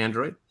model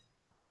Android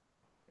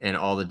and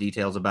all the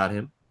details about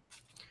him.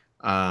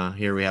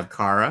 Here we have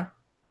Kara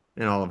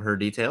and all of her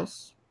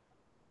details.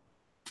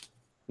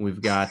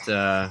 We've got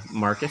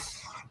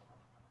Marcus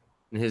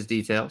and his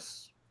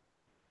details.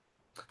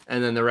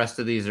 And then the rest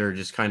of these are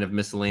just kind of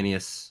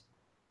miscellaneous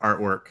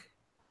artwork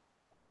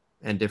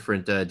and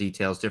different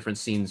details, different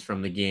scenes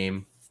from the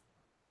game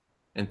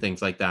and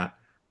things like that.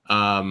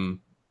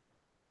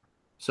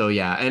 So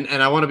yeah,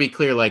 and I want to be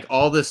clear, like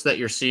all this that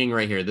you're seeing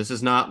right here, this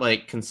is not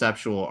like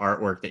conceptual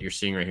artwork that you're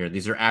seeing right here.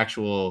 These are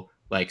actual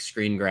like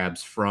screen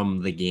grabs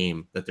from the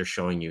game that they're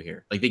showing you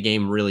here. Like the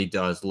game really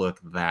does look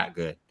that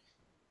good.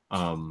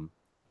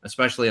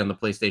 Especially on the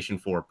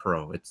PlayStation 4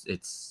 Pro.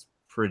 It's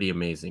pretty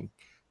amazing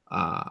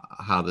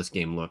how this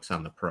game looks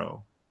on the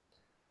Pro.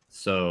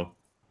 So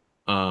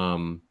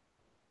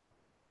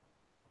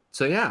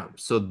yeah,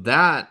 so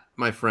that,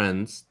 my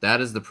friends,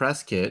 that is the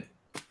press kit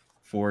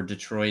for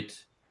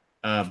Detroit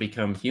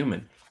Become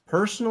Human.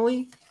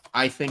 Personally,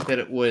 I think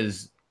that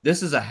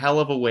this is a hell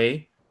of a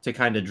way to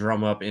kind of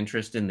drum up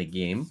interest in the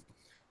game.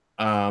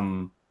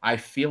 I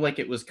feel like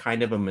it was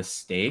kind of a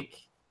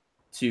mistake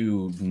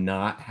to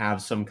not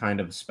have some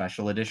kind of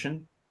special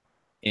edition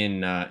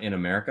in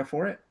America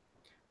for it.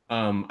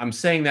 I'm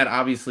saying that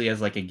obviously as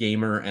like a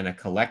gamer and a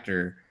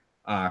collector.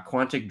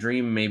 Quantic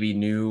Dream maybe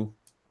knew,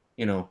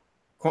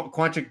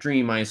 Quantic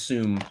Dream, I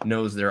assume,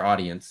 knows their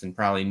audience and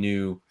probably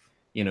knew,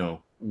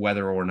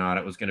 whether or not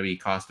it was going to be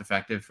cost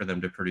effective for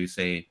them to produce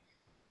a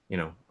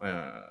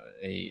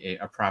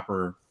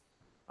proper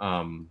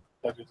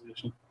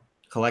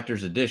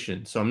collector's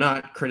edition. So I'm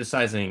not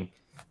criticizing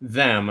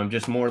them. I'm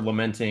just more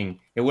lamenting.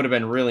 It would have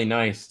been really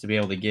nice to be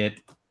able to get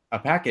a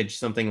package,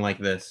 something like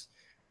this,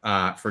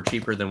 for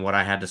cheaper than what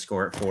I had to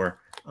score it for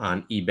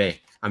on eBay.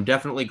 I'm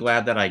definitely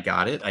glad that I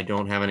got it. I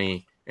don't have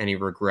any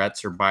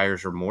regrets or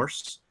buyer's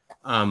remorse.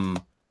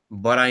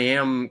 But I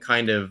am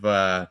kind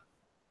of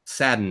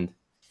saddened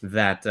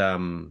that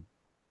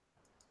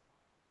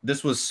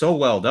this was so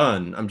well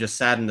done. I'm just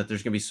saddened that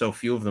there's going to be so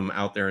few of them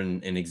out there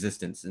in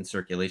existence, in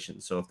circulation.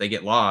 So if they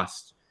get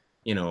lost,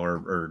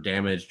 or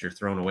damaged or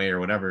thrown away or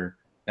whatever,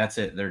 that's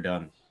it. They're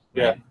done.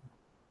 Right?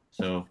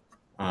 Yeah.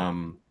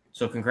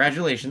 So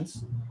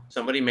congratulations.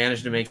 Somebody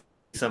managed to make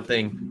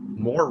something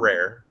more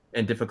rare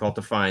and difficult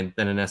to find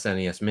than an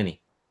SNES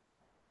Mini.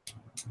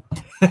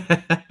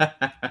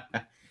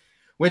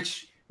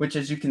 which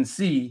as you can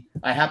see,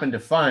 I happened to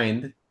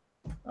find.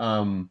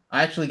 I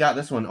actually got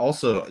this one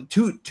also.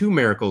 Two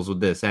miracles with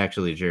this,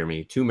 actually,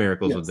 Jeremy. Two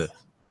miracles with this.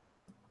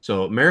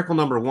 So miracle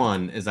number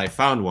one is I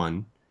found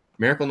one.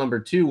 Miracle number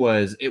two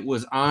was it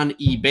was on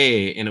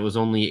eBay and it was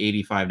only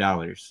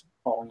 $85.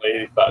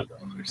 Only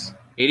 $85.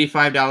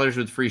 $85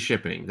 with free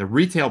shipping. The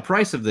retail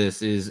price of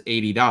this is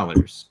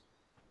 $80.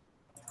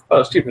 Oh,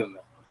 it's cheaper than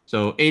that.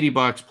 So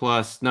 $80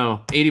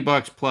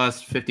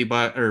 plus 50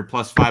 bucks or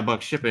plus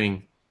 $5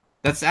 shipping.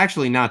 That's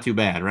actually not too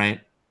bad, right?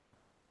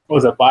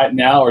 Was it buy it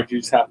now or did you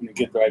just happen to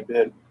get the right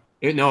bid?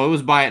 No, it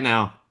was buy it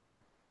now.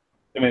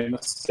 They made a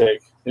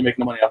mistake. They make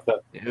no money off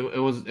that. It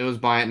was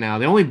buy it now.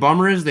 The only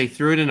bummer is they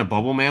threw it in a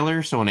bubble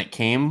mailer, so when it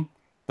came,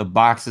 the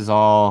box is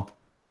all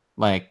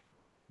like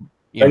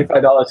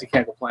 $35. You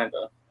can't complain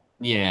though.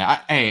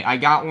 Yeah, I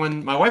got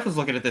one. My wife was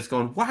looking at this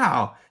going,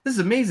 wow, this is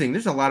amazing.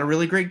 There's a lot of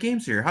really great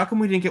games here. How come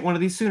we didn't get one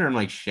of these sooner? I'm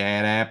like,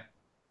 shut up.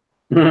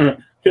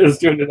 It's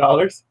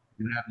 $200?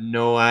 You have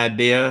no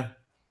idea.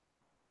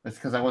 That's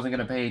because I wasn't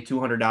going to pay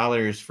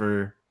 $200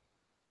 for,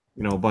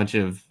 a bunch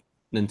of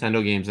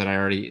Nintendo games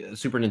that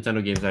Super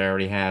Nintendo games that I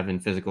already have in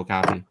physical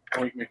copy.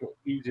 Or you can make it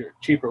easier,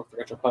 cheaper with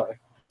Retro Pie.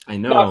 I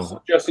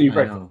know. Just so you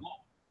break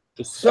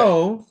it.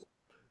 So...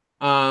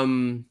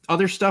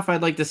 other stuff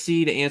I'd like to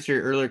see, to answer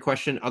your earlier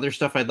question, other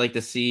stuff I'd like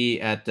to see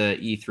at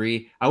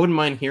E3. I wouldn't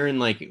mind hearing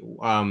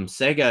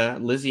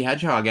Sega. Lizzie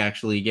Hedgehog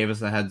actually gave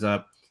us a heads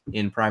up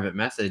in private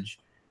message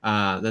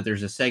that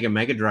there's a Sega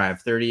Mega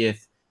Drive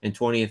 30th and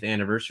 20th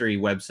anniversary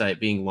website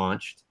being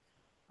launched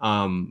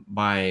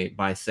by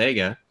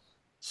Sega.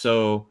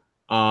 So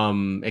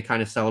it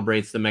kind of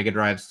celebrates the Mega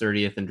Drive's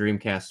 30th and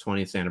Dreamcast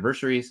 20th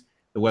anniversaries.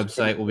 The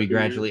website will be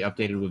gradually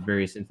updated with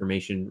various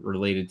information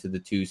related to the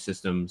two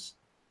systems.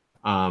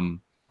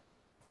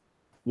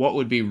 What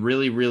would be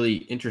really, really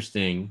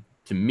interesting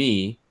to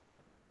me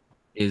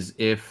is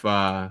if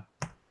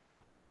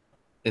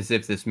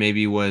this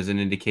maybe was an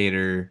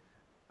indicator.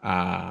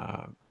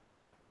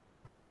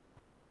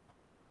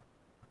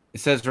 It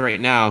says right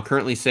now,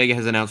 currently Sega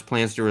has announced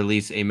plans to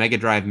release a Mega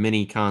Drive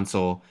Mini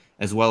console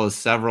as well as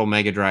several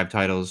Mega Drive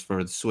titles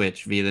for the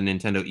Switch via the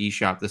Nintendo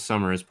eShop this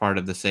summer as part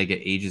of the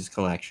Sega Ages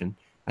collection.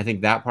 I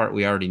think that part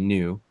we already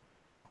knew.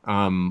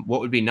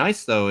 What would be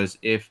nice, though, is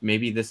if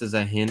maybe this is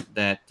a hint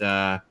that,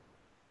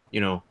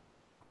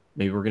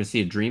 maybe we're going to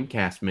see a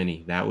Dreamcast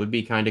Mini. That would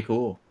be kind of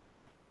cool.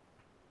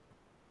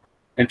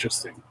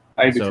 Interesting.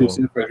 I'd be too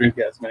soon for a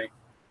Dreamcast Mini.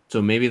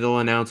 So maybe they'll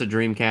announce a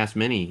Dreamcast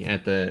Mini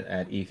at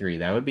E3.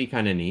 That would be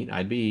kind of neat.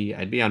 I'd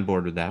be on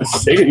board with that. Is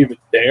Sega even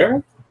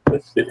there?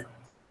 Let's see.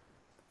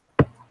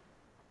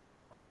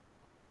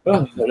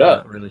 Oh,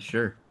 not really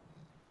sure.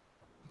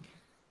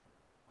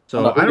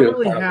 So I don't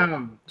really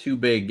have too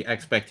big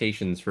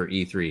expectations for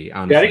E3,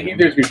 honestly. Yeah, I think E3 is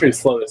going to be pretty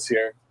slow this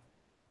year.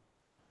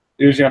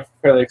 Usually I'm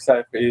fairly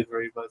excited for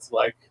E3, but it's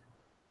like,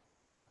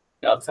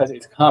 besides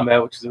Ace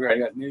Combat, which is very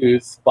good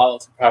news,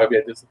 Battles will probably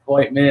be a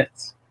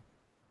disappointment.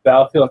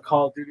 Battlefield and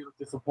Call of Duty look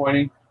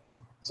disappointing.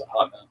 So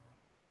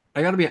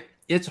I don't know.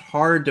 It's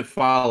hard to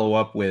follow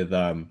up with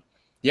the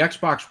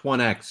Xbox One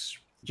X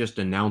just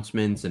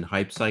announcements and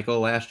hype cycle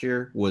last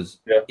year was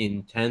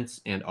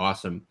intense and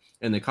awesome.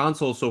 And the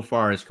console so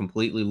far has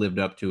completely lived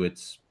up to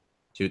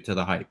to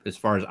the hype, as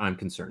far as I'm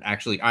concerned.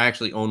 Actually, I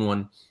actually own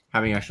one,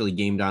 having actually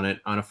gamed on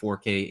it on a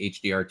 4K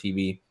HDR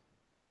TV.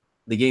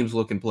 The games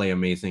look and play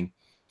amazing.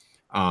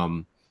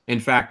 In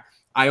fact,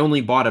 I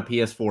only bought a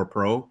PS4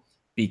 Pro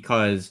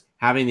because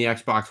having the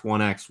Xbox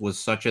One X was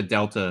such a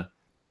delta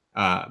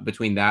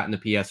between that and the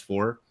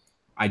PS4.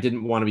 I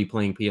didn't want to be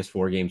playing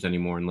PS4 games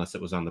anymore unless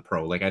it was on the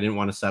Pro. Like, I didn't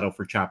want to settle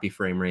for choppy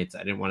frame rates. I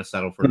didn't want to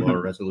settle for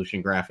lower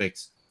resolution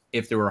graphics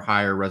if there were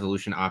higher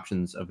resolution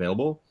options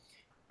available.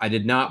 I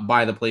did not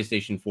buy the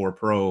PlayStation 4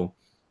 Pro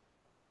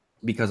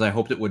because I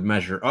hoped it would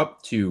measure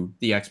up to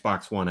the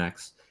Xbox One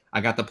X.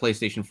 I got the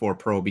PlayStation 4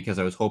 Pro because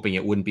I was hoping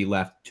it wouldn't be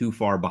left too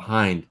far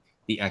behind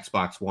the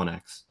Xbox One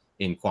X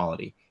in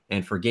quality.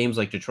 And for games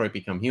like Detroit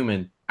Become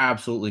Human,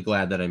 absolutely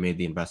glad that I made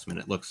the investment.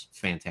 It looks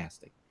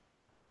fantastic.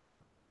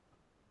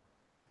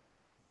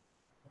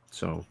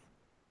 So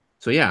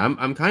yeah,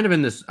 I'm kind of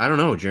in this, I don't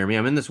know, Jeremy,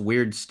 I'm in this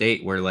weird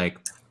state where, like,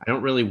 I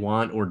don't really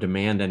want or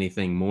demand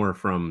anything more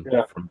from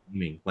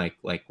gaming. Like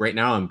right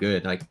now I'm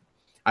good. Like,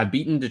 I've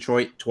beaten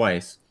Detroit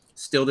twice,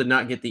 still did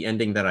not get the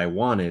ending that I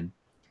wanted.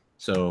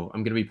 So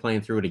I'm going to be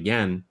playing through it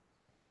again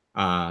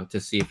to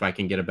see if I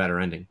can get a better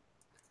ending.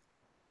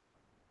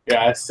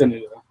 Yeah, I still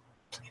need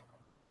to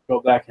go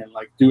back and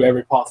do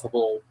every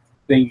possible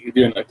thing you can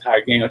do in the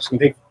entire game. It's going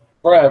to take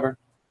forever.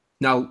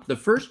 Now, the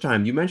first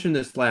time, you mentioned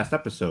this last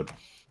episode,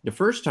 the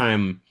first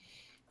time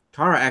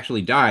Tara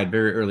actually died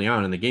very early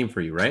on in the game for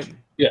you, right?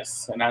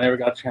 Yes, and I never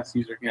got a chance to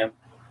use her again.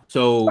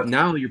 So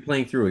now you're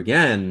playing through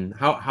again.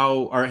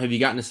 Have you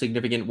gotten a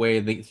significant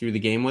way through the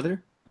game with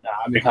her? Nah,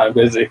 I've been kind of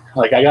busy.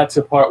 Like, I got to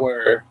a part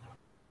where,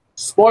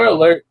 spoiler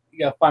alert, you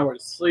got to find where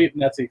to sleep,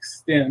 and that's the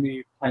extent of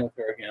me playing with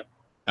her again.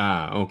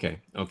 Ah, okay,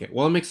 okay.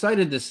 Well, I'm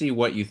excited to see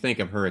what you think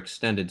of her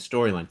extended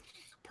storyline.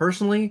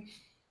 Personally,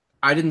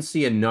 I didn't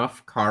see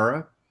enough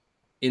Kara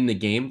in the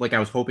game. Like I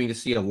was hoping to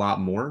see a lot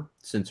more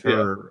since Yeah.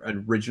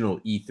 her original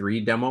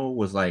E3 demo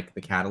was like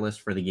the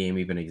catalyst for the game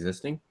even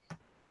existing.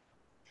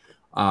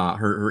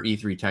 Her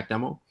E3 tech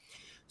demo.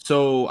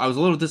 So I was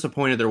a little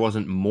disappointed there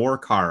wasn't more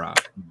Kara.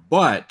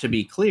 But to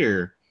be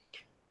clear,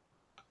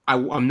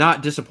 I'm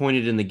not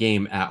disappointed in the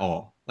game at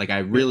all. Like I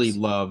really Yes.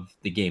 love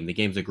the game. The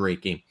game's a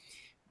great game.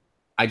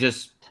 I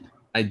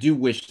do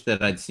wish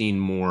that I'd seen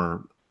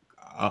more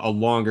a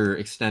longer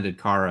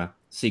extended Kara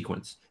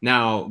sequence.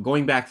 Now,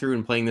 going back through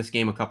and playing this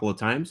game a couple of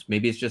times,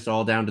 maybe it's just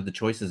all down to the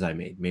choices I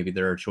made. Maybe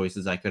there are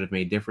choices I could have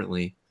made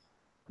differently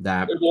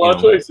that, There's a lot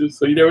of choices,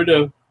 so you never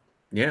know.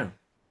 yeah.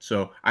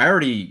 So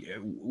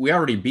we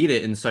already beat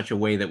it in such a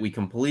way that we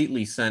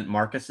completely sent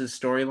Marcus's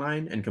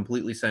storyline and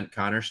completely sent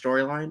Connor's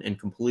storyline in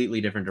completely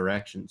different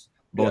directions,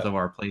 both of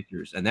our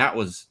playthroughs. And that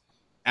was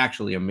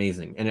actually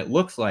amazing. And it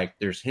looks like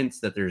there's hints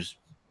that there's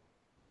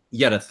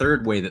yet a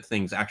third way that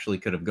things actually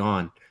could have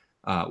gone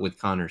with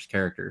Connor's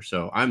character.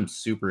 So I'm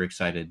super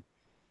excited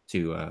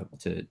to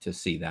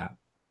see that.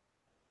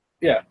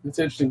 Yeah, it's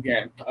an interesting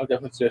game. I would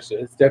definitely suggest it.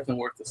 It's definitely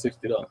worth the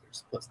 $60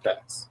 plus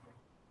tax.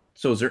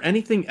 So is there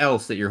anything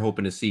else that you're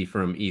hoping to see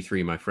from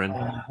E3, my friend,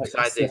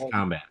 besides Ace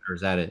Combat, or is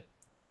that it?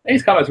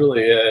 Ace Combat's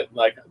really it.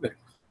 Like, I've been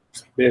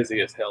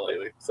busy as hell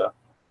lately, so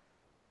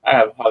I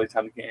have hardly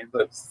time to game,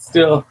 but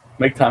still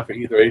make time for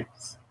E3.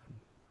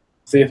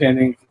 See if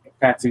anything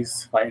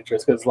fancies my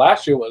interest. Because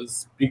last year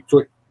was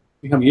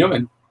Become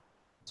Human.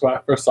 So when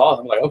I first saw it,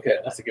 I'm like, okay,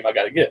 that's the game I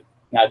got to get.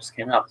 Now it just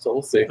came out, so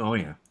we'll see. Oh,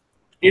 yeah.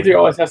 E3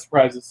 always has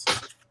surprises.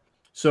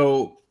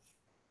 So,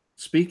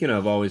 speaking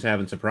of always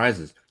having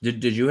surprises,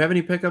 did you have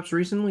any pickups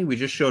recently? We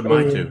just showed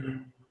mine too.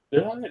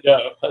 Yeah,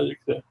 I think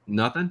so.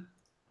 Nothing?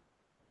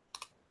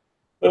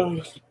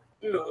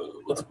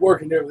 Let's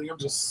work and everything. I'm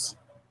just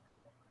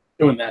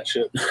doing that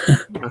shit.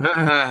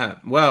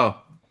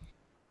 Well,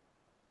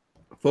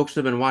 folks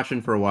have been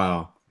watching for a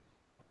while.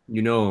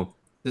 You know,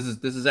 this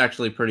is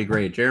actually pretty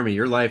great. Jeremy,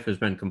 your life has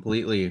been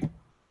completely,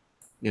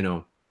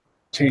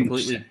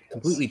 Changed.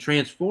 completely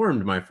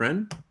transformed, my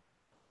friend.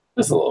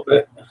 Just a little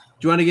bit.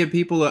 Do you want to give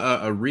people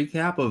a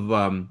recap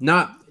of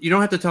not, you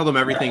don't have to tell them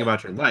everything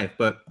about your life,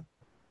 but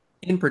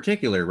in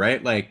particular,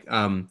 right? Like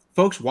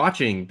folks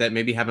watching that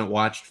maybe haven't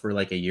watched for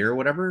like a year or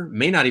whatever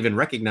may not even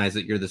recognize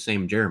that you're the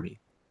same Jeremy.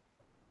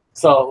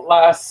 So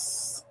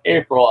last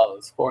April, I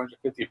was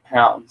 450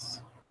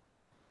 pounds.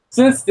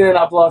 Since then,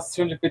 I've lost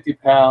 250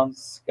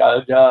 pounds, got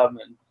a job,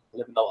 and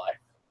living the life.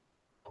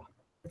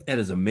 That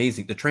is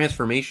amazing. The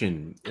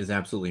transformation is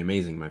absolutely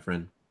amazing, my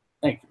friend.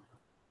 Thank you.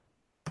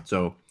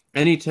 So,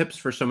 any tips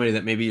for somebody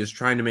that maybe is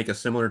trying to make a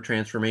similar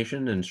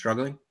transformation and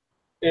struggling?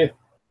 If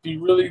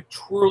you really,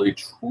 truly,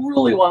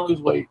 truly want to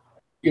lose weight,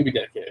 you'll be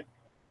dedicated.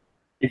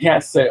 You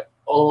can't say,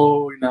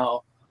 oh,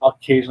 I'll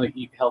occasionally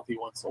eat healthy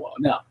once in a while.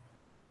 No.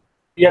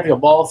 You have to go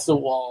balls to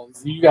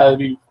walls. You got to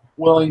be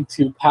willing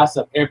to pass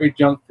up every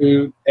junk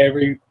food,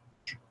 every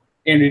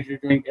energy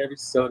drink, every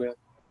soda.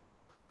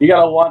 You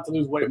got to want to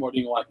lose weight more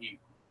than you want to eat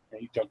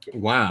junk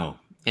food. Wow.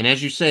 And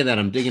as you say that,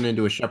 I'm digging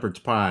into a shepherd's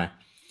pie.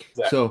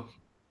 Exactly.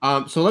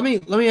 So let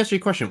me ask you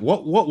a question.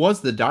 What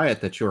was the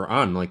diet that you were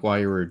on, like while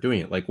you were doing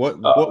it? Like what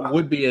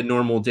would be a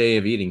normal day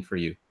of eating for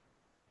you?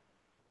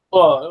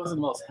 Well, it wasn't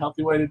the most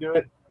healthy way to do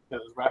it. It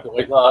was rapid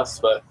weight loss,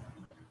 but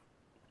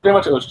pretty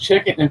much it was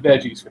chicken and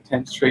veggies for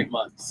 10 straight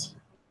months.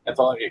 That's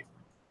all I ate.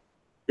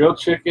 Grilled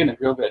chicken and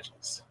grilled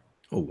veggies.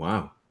 Oh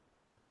wow.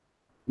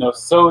 No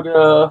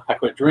soda. I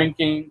quit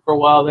drinking for a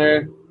while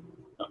there.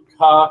 No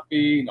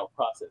coffee. No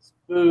processed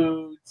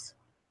foods.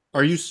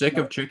 Are you sick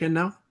of chicken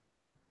now?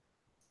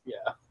 Yeah.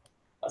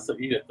 I still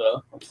eat it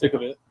though. I'm sick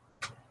of it.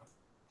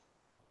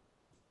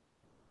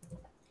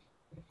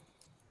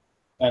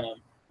 And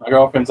my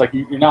girlfriend's like,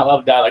 "You're not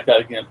allowed to die like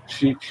that again."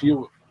 She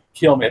would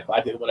kill me if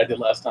I did what I did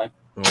last time.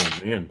 Oh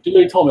man. She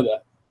literally told me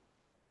that.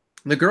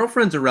 The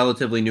girlfriend's a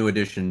relatively new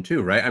addition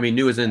too, right? I mean,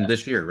 new as in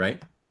this year,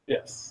 right?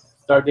 Yes.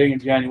 Started dating in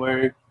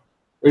January.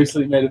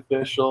 Recently made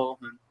official.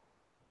 And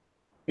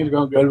things are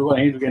going good. We're going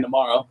to Angel game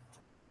tomorrow.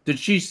 Did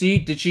she see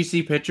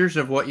pictures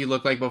of what you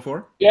looked like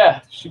before?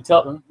 Yeah, she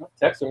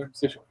text her.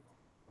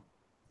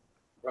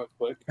 Real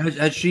quick.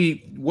 Has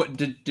she? What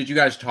did you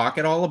guys talk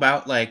at all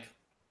about? Like,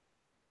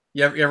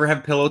 you ever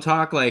have pillow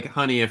talk? Like,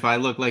 honey, if I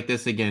look like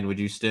this again, would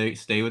you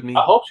stay with me?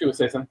 I hope she would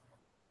say something.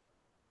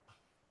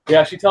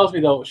 Yeah, she tells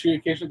me though. She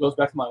occasionally goes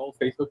back to my old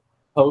Facebook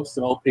posts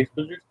and old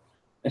Facebook pictures,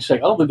 and she's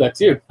like, "I don't believe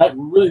that's you. That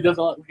really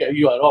doesn't look at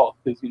you at all."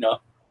 Because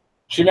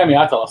she made me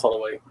I lost all the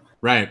weight.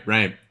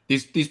 Right.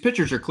 These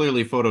pictures are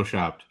clearly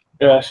photoshopped.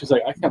 Yeah, she's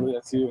like, "I can't believe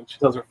that's you." And she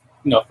tells her,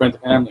 friends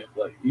and family,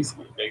 like, "He's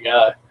a big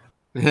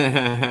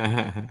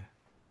guy."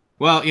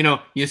 Well,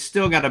 you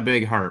still got a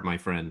big heart, my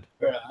friend.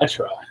 Yeah, I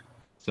try.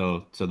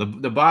 So the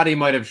body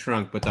might have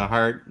shrunk, but the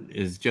heart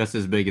is just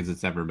as big as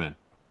it's ever been.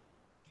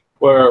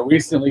 We're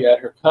recently at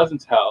her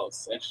cousin's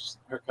house, and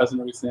her cousin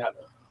recently had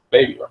a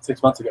baby about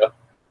 6 months ago.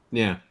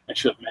 Yeah. And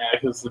she was mad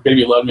because the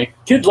baby loved me.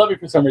 Kids love me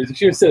for some reason.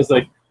 She says,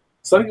 like,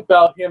 Something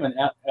about him and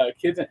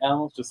kids and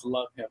animals just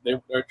love him.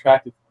 They're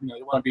attracted. You know,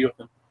 they want to be with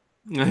him.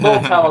 The whole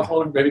time I was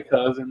holding baby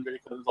cousin. Baby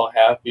cousin's all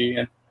happy,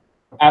 and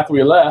after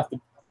we left, the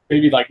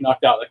baby like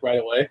knocked out like right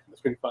away. It's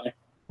pretty funny.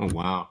 Oh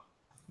wow,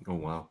 oh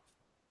wow.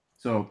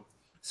 So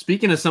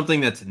speaking of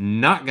something that's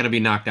not going to be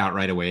knocked out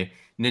right away,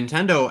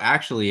 Nintendo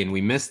actually, and we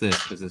missed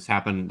this because this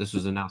happened. This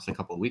was announced a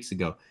couple of weeks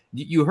ago.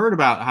 You heard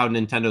about how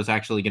Nintendo's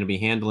actually going to be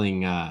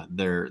handling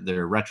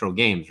their retro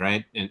games,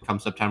 right? And come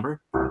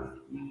September.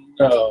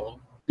 No,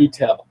 do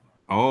tell.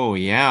 Oh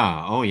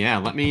yeah, oh yeah.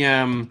 Let me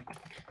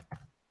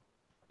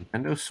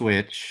Nintendo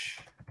Switch,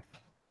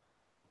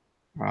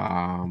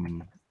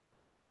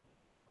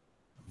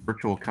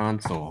 Virtual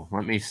Console.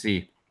 Let me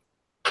see.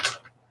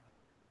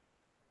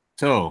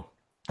 So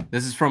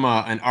this is from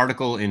an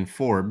article in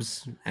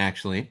Forbes,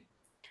 actually.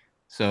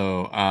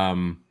 So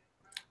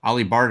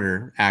Ollie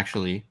Barter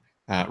actually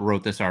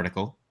wrote this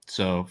article.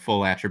 So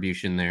full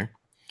attribution there.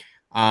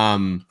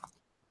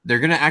 They're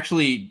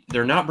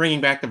not bringing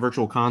back the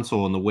Virtual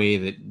Console in the way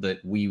that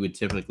we would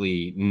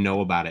typically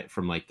know about it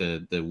from like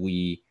the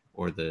Wii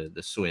or the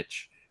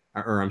Switch,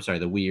 or I'm sorry,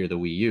 the Wii or the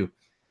Wii U.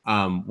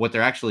 What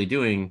they're actually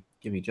doing,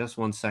 give me just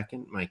 1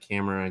 second. My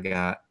camera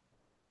got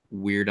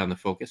weird on the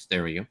focus.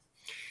 There we go.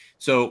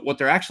 So what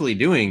they're actually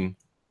doing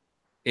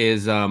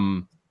is they're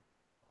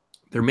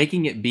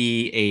making it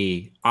be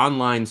a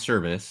online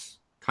service,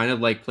 kind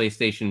of like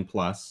PlayStation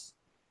Plus,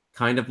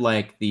 kind of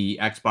like the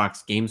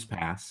Xbox Games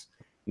Pass,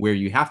 where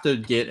you have to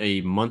get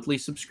a monthly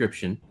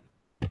subscription.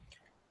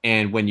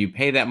 And when you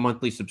pay that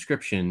monthly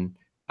subscription,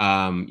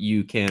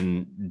 you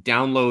can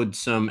download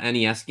some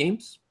NES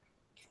games,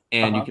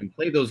 and you can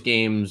play those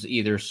games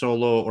either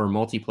solo or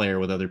multiplayer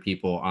with other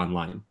people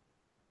online.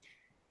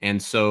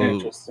 And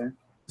so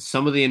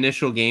some of the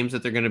initial games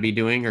that they're going to be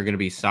doing are going to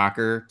be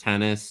soccer,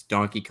 tennis,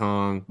 Donkey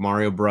Kong,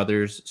 Mario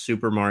Brothers,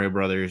 Super Mario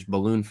Brothers,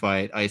 Balloon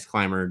Fight, Ice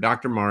Climber,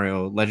 Dr.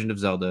 Mario, Legend of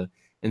Zelda,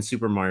 and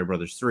Super Mario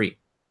Brothers 3.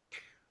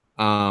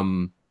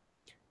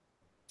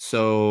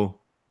 So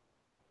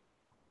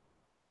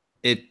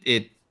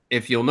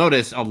if you'll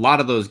notice, a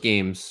lot of those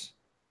games,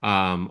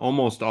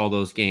 almost all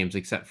those games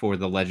except for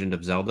the Legend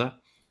of Zelda,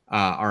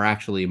 are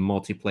actually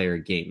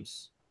multiplayer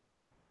games.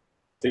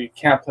 So you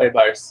can't play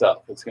by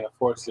yourself. It's going to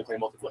force you to play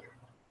multiplayer.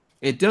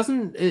 It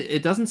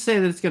doesn't say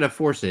that it's going to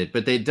force it,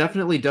 but it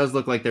definitely does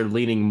look like they're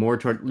leaning more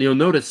toward. You'll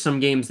notice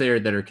some games there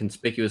that are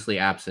conspicuously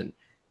absent.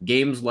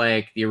 Games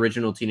like the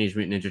original Teenage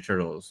Mutant Ninja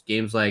Turtles,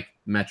 games like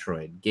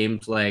Metroid,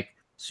 games like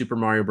Super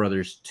Mario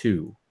Brothers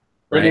 2.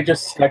 Brittany right?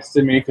 just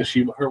texted me because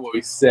she heard what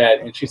we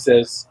said, and she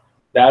says,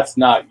 "That's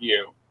not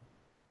you."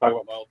 Talking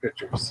about my old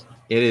pictures.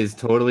 It is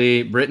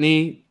totally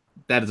Brittany.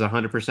 That is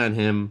 100%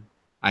 him.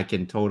 I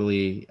can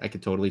totally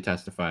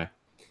testify.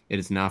 It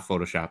is not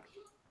photoshopped.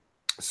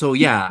 So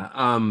yeah,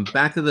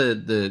 back to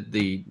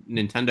the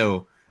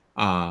Nintendo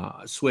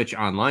Switch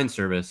online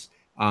service.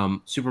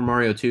 Super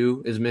Mario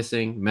 2 is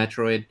missing.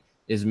 Metroid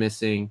is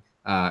missing.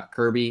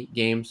 Kirby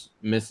games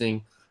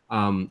missing.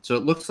 So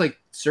it looks like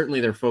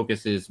certainly their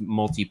focus is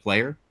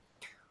multiplayer.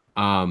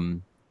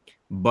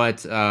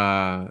 But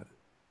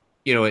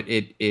you know,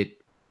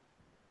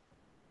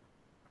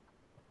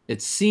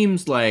 it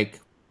seems like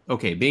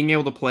okay, being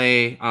able to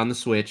play on the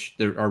Switch,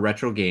 there are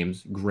retro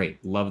games.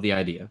 Great, love the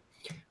idea.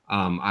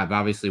 I've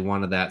obviously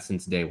wanted that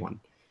since day one.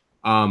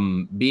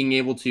 Being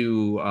able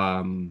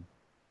to,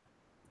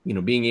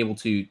 being able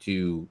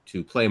to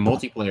play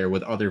multiplayer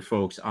with other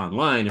folks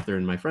online if they're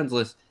in my friends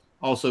list,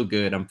 also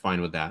good. I'm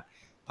fine with that.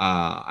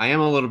 I am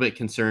a little bit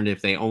concerned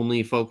if they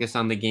only focus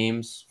on the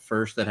games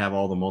first that have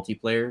all the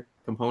multiplayer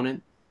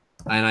component,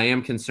 and I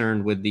am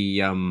concerned with the,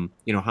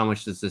 how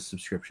much does this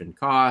subscription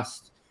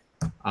cost?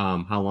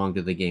 How long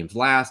do the games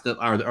last?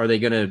 Are they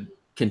going to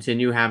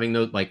continue having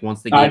those, like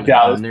once the game I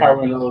doubt is it's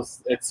probably one of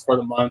those. It's for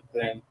the month,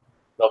 and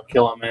they'll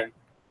kill them in.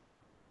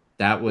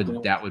 That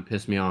would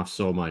piss me off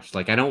so much.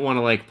 Like I don't want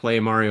to like play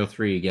Mario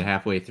 3, get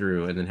halfway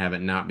through, and then have it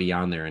not be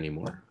on there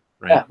anymore.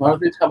 Right? Yeah, Mario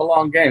 3's kind of a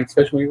long game,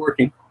 especially when you're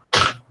working.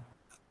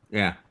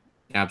 Yeah,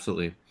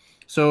 absolutely.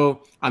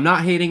 So I'm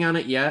not hating on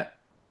it yet.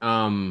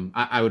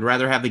 I would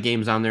rather have the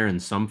games on there in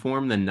some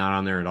form than not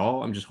on there at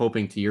all. I'm just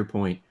hoping, to your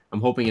point, I'm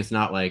hoping it's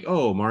not like,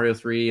 oh, Mario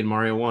 3 and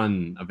Mario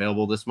 1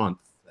 available this month,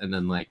 and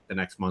then like the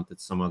next month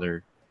it's some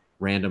other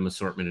random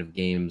assortment of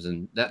games,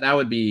 and that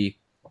would be.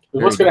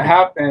 What's going to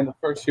happen in the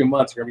first few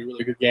months are going to be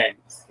really good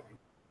games.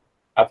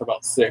 After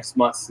about 6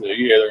 months to a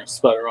year, they're going to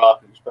sputter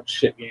off and just a bunch of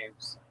shit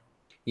games.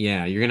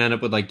 Yeah, you're going to end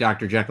up with like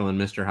Dr. Jekyll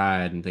and Mr.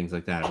 Hyde and things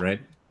like that,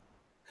 right?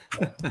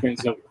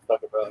 It's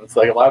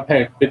like, well, I'm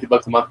paying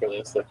 $50 a month for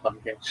this. Like, I'm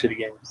getting shitty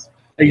games.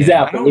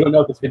 Example, we don't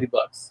know if it's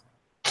 $50.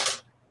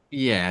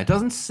 Yeah, it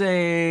doesn't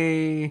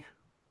say.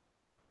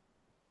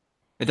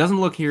 It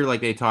doesn't look here like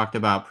they talked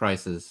about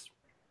prices.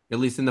 At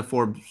least in the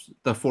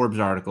Forbes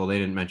article, they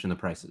didn't mention the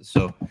prices.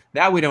 So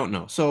that we don't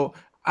know. So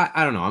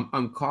I don't know.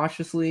 I'm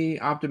cautiously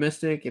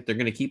optimistic. If they're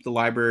going to keep the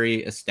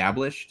library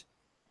established,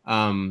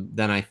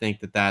 then I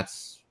think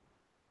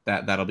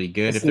that'll be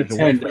good. It's if there's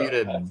Nintendo. A way for you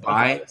to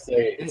buy,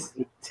 it's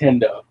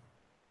Nintendo.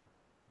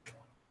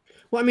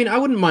 Well, I mean, I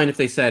wouldn't mind if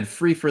they said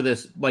free for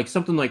this, like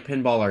something like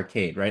Pinball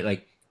Arcade, right?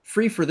 Like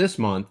free for this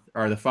month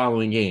are the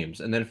following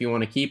games, and then if you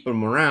want to keep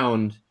them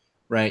around,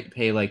 right,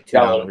 pay like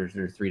 $2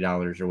 or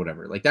 $3 or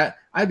whatever. Like that,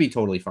 I'd be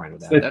totally fine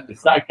with that.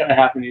 It's not gonna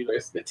happen either.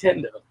 It's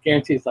Nintendo.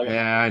 Guarantee it's not gonna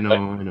happen. Yeah,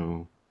 I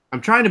know.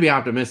 I'm trying to be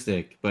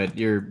optimistic, but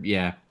you're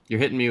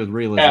hitting me with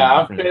realism. Yeah,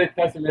 I'm pretty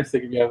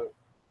pessimistic if you haven't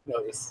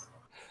noticed.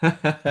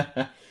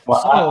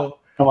 Well, so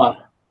come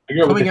on.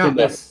 Coming out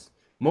this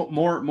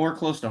more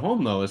close to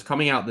home though is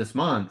coming out this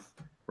month,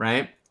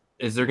 right?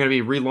 Is they're going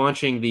to be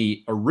relaunching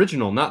the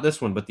original, not this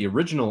one, but the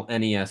original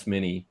NES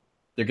Mini.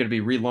 They're going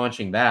to be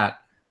relaunching that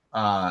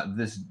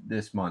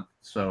this month.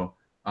 So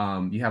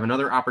you have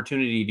another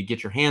opportunity to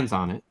get your hands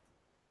on it,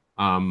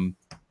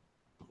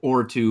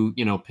 or to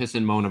piss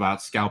and moan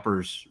about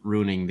scalpers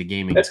ruining the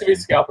gaming. It's gonna be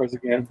scalpers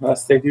again,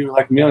 unless they do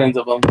like millions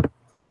of them.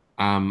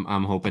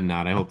 I'm hoping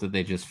not. I hope that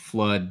they just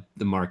flood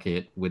the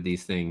market with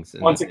these things.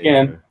 Once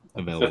again,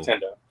 available.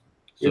 Nintendo.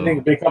 You think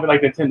a big company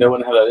like Nintendo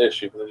wouldn't have that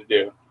issue, but they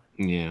do.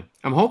 Yeah.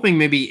 I'm hoping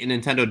maybe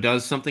Nintendo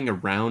does something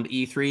around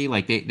E3.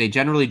 Like they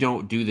generally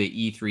don't do the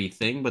E3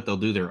 thing, but they'll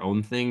do their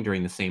own thing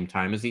during the same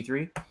time as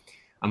E3.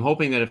 I'm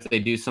hoping that if they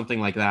do something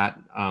like that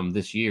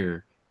this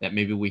year, that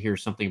maybe we hear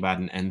something about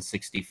an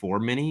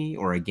N64 Mini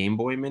or a Game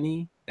Boy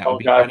Mini. That would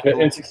be God, cool.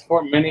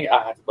 N64 Mini,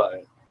 I have to buy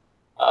it.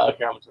 I don't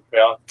care how much I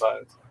pay, I have to buy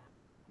it.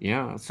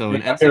 Yeah, so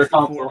an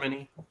N64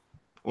 Mini.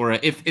 Or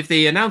if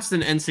they announced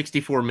an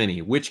N64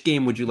 Mini, which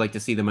game would you like to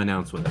see them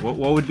announce with it? What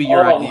would be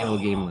your ideal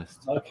game list?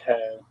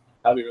 Okay,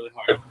 that'd be really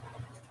hard.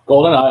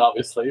 GoldenEye,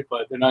 obviously,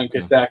 but they're not going to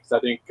get that because I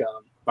think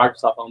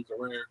Microsoft owns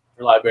their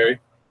library.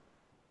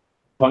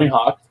 Tony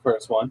Hawk, the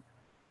first one.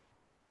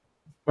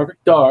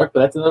 Perfect Dark, but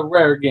that's a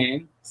rare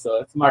game,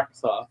 so it's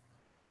Microsoft.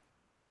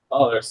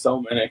 Oh, there's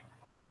so many.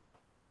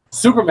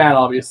 Superman,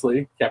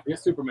 obviously. Can't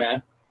forget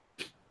Superman.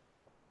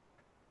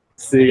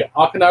 Let's see,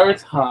 Ocarina of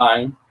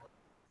Time.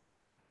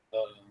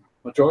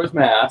 Majora's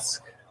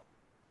Mask.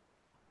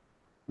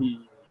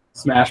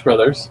 Smash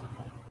Brothers.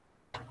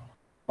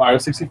 Mario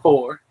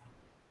 64.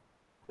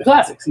 The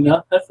classics,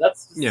 That's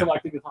just something I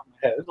think is on my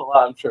head. There's a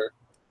lot, I'm sure.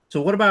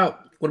 So what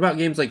about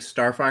games like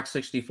Star Fox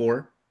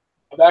 64?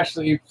 I've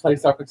actually played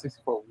Star Fox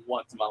 64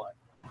 once in my life.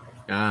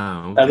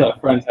 Ah, okay. At a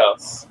friend's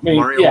house. I mean,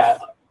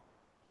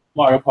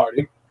 Mario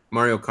Party.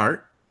 Mario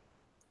Kart?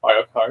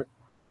 Mario Kart.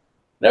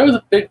 There was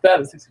a big fan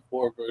of the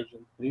 64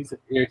 version. It used to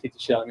irritate the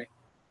shit out of me.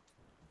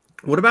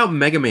 What about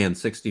Mega Man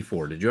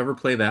 64? Did you ever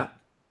play that?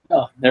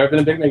 No, never been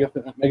a big Mega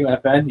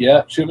Man fan.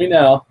 Yeah, shoot me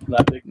now.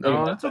 Not big.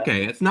 No, that's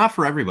okay. It's not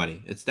for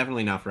everybody. It's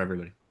definitely not for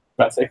everybody.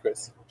 Not say,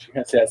 Chris. You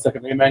can't say I suck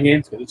at Mega Man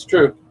games because it's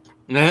true.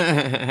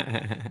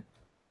 That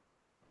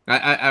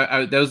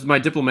was my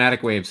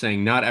diplomatic way of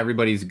saying not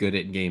everybody's good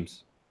at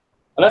games.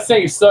 I'm not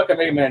saying you suck at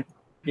Mega Man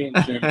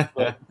games, Jeremy,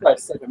 but you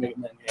probably suck at Mega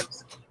Man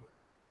games.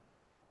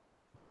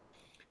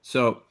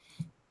 So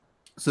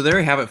there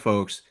you have it,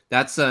 folks.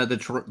 That's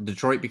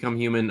Detroit Become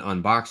Human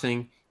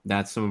unboxing.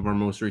 That's some of our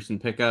most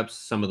recent pickups,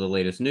 some of the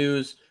latest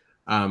news,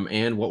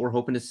 and what we're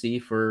hoping to see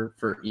for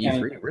E3.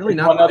 And really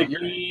not another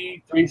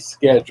E3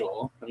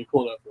 schedule. Let me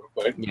pull it up real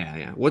quick.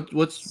 Yeah.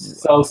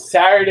 What's so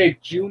Saturday,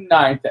 June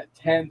 9th at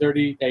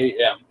 10:30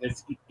 a.m.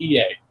 It's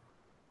EA.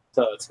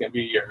 So it's gonna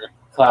be your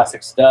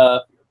classic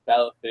stuff, your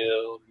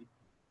Battlefield,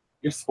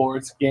 your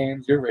sports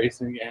games, your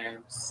racing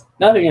games.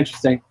 Nothing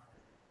interesting.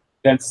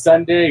 Then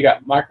Sunday, you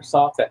got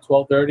Microsoft at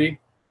 12:30.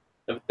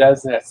 The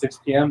Bethesda at 6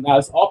 p.m. Now,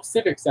 it's all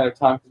Pacific Standard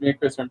Time because me and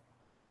Chris are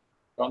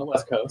on the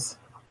West Coast.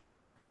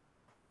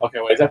 Okay,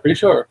 wait, is that pretty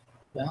sure?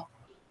 No.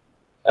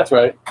 That's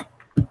right. Yeah,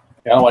 I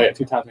don't know why I got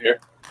 2 times here.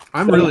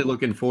 I'm really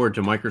looking forward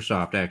to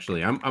Microsoft,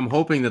 actually. I'm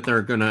hoping that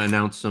they're going to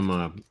announce some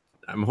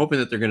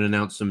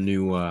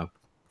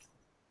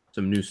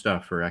new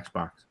stuff for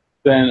Xbox.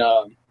 Then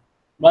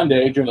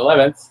Monday, June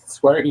 11th,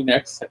 Square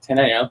Enix at 10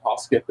 a.m. I'll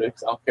skip it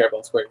because I don't care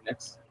about Square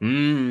Enix.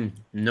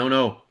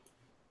 No.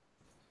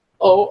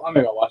 Oh, I'm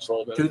going to watch a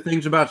little bit. 2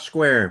 things about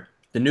Square.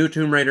 The new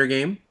Tomb Raider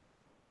game.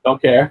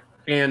 Don't care.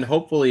 And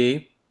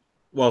hopefully,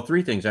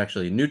 3 things,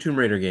 actually. New Tomb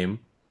Raider game.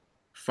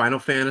 Final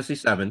Fantasy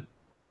VII.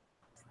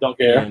 Don't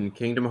care. And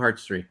Kingdom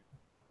Hearts 3.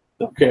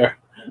 Don't care.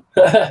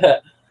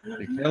 That's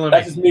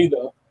just me,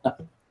 though.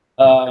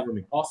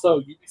 Also,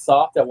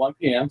 Ubisoft at 1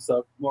 p.m.,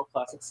 so more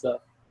classic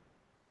stuff.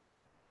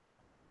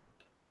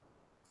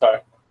 Sorry.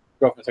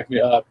 Girlfriend texted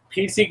me.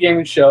 PC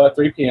Gaming Show at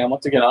 3 p.m.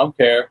 Once again, I don't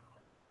care.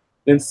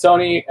 Then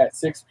Sony at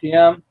 6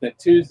 p.m. Then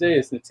Tuesday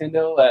is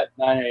Nintendo at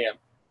 9 a.m.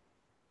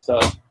 So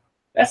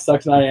that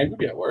sucks, 9 a.m. You'll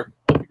be at work.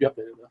 I'll keep you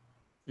updated, though.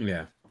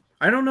 Yeah.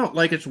 I don't know.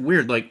 Like, it's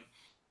weird. Like,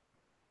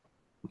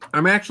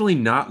 I'm actually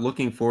not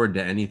looking forward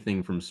to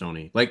anything from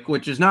Sony. Like,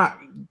 which is not...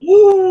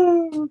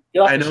 Woo!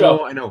 Get off I the know,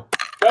 show. I know.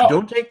 Go.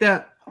 Don't take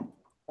that...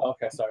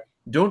 Okay, sorry.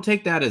 Don't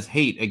take that as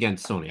hate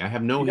against Sony. I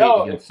have no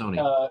hate against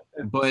Sony.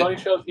 If but Sony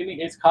shows any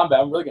Ace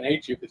Combat, I'm really going to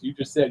hate you because you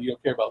just said you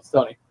don't care about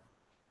Sony.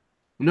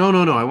 No.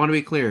 I want to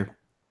be clear.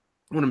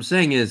 What I'm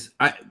saying is,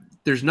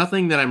 there's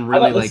nothing that I'm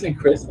really I'm not listening,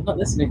 Chris. I'm not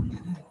listening.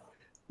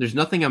 There's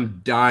nothing I'm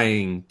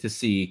dying to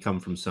see come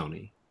from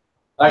Sony.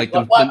 Like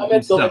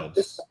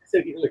themselves.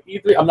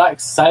 E3, I'm not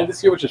excited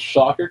this year, which is a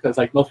shocker because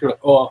like most people are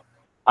like, oh,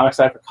 I'm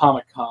excited for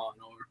Comic-Con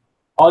or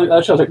all the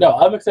other shows. Like, no,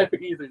 I'm excited for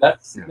E3.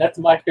 That's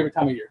my favorite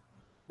time of year.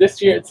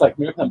 This year, it's like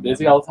maybe I'm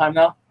busy all the time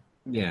now.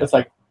 Yeah. It's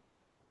like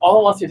all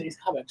I want to see is Ace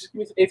Combat. Just give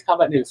me some Ace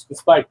Combat news.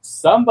 Despite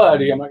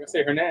somebody, I'm not gonna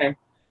say her name,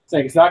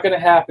 saying it's not gonna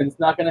happen. It's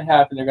not gonna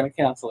happen. They're gonna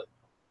cancel it.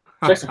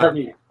 She likes to hurt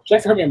me. She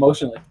likes to hurt me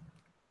emotionally.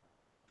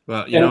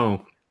 Well, you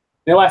know.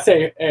 Then when I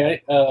say,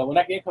 hey, when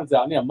that game comes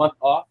out, I need a month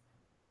off.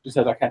 She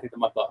says I can't take the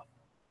month off.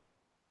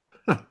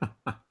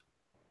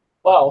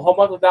 Wow, a whole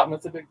month without me,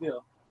 that's a big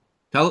deal.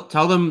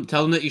 Tell them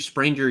that you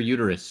sprained your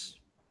uterus.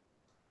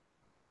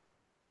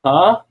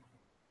 Huh?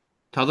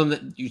 Tell them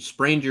that you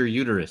sprained your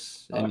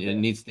uterus and it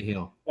needs to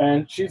heal.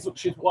 And she's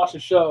watched the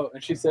show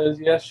and she says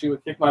yes, she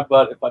would kick my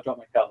butt if I dropped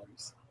my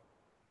calories.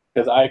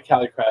 Because I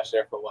calorie crashed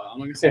there for a while. I'm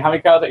not gonna say how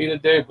many calories I eat a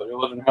day, but it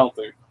wasn't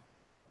healthy.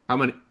 How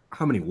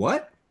many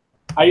what?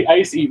 I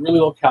used to eat really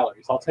low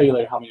calories. I'll tell you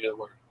later how many there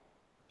were.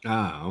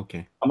 Ah,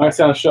 okay. I'm not gonna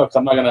say on the show because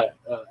I'm not gonna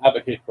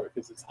advocate for it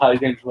because it's highly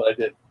dangerous what I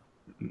did.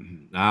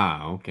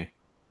 Ah, okay.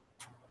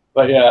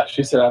 But yeah,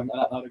 she said I'm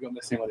not allowed to go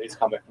missing when Ace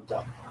Combat comes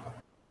out.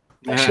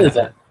 Actually, is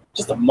that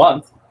just a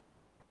month?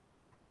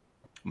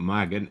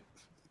 My goodness.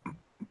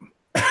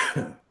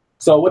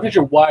 So, what did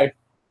your wife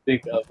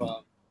think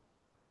of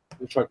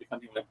Detroit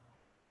Become Human?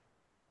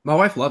 My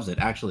wife loves it.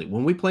 Actually,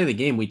 when we play the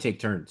game, we take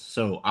turns.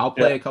 So I'll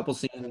play a couple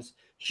scenes.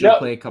 She'll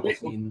play a couple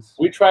scenes.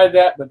 We tried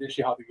that, but then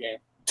she held the game.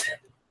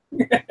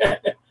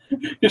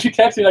 Because she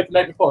texted me like the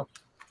night before.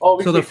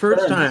 Oh, so the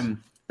first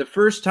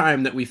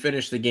time that we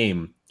finished the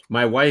game,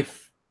 my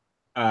wife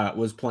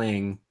was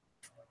playing,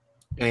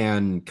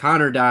 and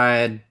Connor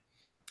died,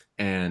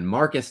 and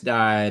Marcus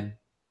died,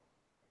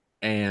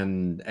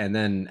 and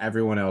then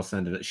everyone else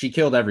ended up. She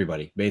killed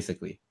everybody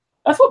basically.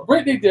 That's what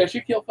Brittany did. She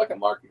killed fucking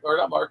Marcus, or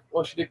not Marcus.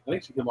 Well, she did. I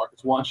think she killed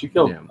Marcus once. She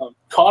killed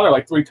Connor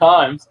like 3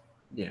 times.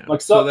 Yeah.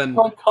 Like so then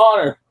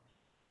Connor.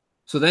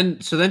 So then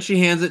she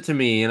hands it to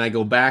me, and I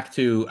go back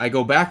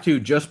to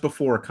just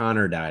before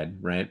Connor died,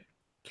 right?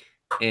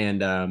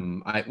 And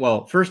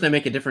first I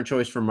make a different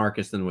choice for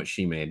Marcus than what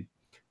she made,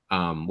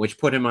 which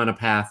put him on a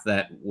path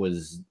that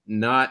was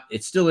not.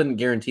 It still didn't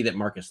guarantee that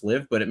Marcus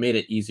lived, but it made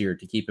it easier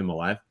to keep him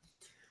alive.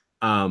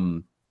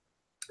 And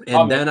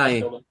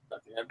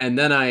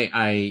then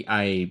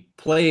I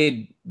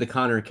played the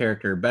Connor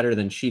character better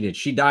than she did.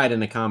 She died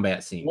in a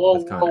combat scene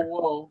with Connor.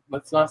 Whoa!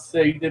 Let's not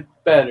say you did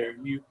better.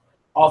 You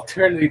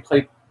alternatively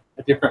played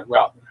a different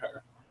route than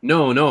her.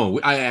 No.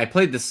 I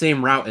played the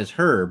same route as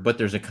her, but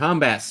there's a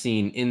combat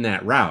scene in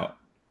that route.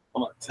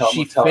 I'm gonna tell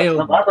her.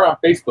 Remember her on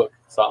Facebook.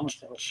 So I'm gonna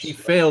tell her. She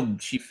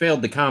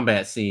failed the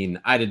combat scene.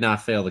 I did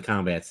not fail the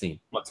combat scene.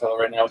 I'm gonna tell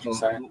her right now what you're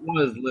saying. It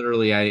was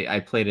literally I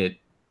played it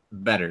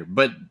better,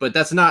 but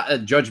that's not a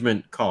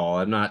judgment call.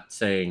 I'm not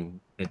saying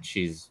that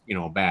she's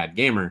a bad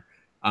gamer.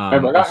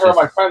 Remember, I got her on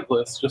my friend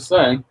list. Just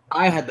saying.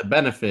 I had the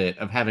benefit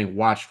of having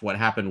watched what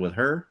happened with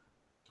her,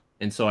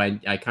 and so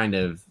I kind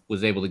of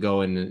was able to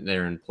go in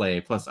there and play.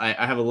 Plus, I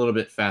have a little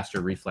bit faster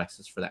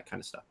reflexes for that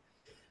kind of stuff.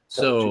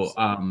 So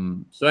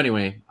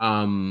anyway,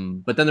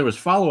 but then there was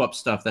follow-up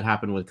stuff that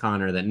happened with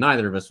Connor that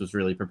neither of us was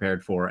really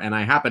prepared for, and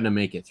I happened to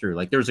make it through.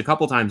 Like there was a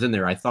couple times in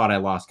there I thought I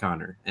lost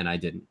Connor, and I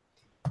didn't.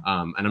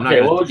 And I'm not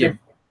going to give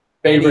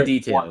favorite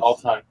details all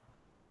time.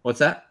 What's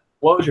that?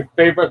 What was your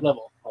favorite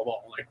level of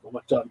all? Like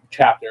what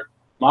chapter?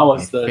 Mine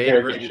was the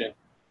interrogation.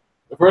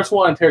 The first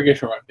one,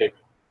 interrogation, was my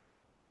favorite.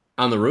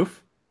 On the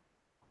roof?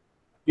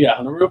 Yeah,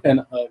 on the roof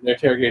and the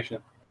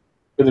interrogation.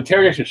 Because the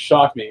interrogation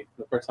shocked me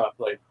the first time I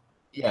played.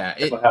 Yeah,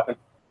 what happened?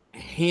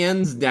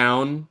 Hands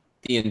down,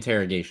 the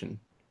interrogation.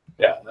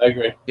 Yeah, I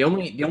agree. The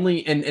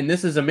only and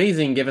this is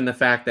amazing given the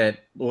fact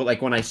that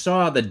like when I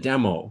saw the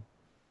demo.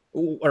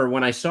 Or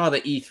when I saw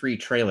the E3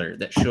 trailer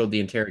that showed the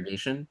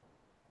interrogation,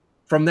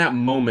 from that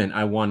moment,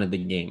 I wanted the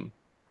game.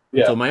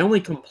 Yeah. So my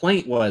only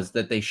complaint was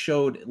that they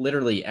showed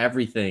literally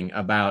everything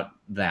about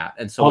that.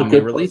 And so when they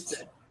released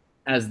it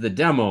as the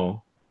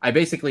demo, I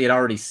basically had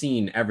already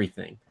seen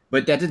everything.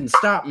 But that didn't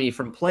stop me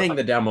from playing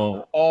the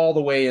demo all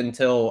the way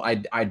until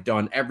I'd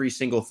done every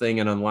single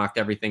thing and unlocked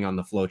everything on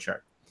the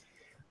flowchart.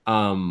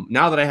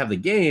 Now that I have the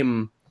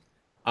game,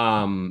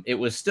 it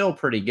was still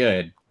pretty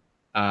good.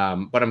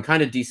 But I'm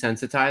kind of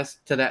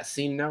desensitized to that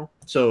scene now.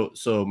 So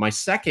my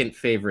second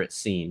favorite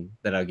scene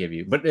that I'll give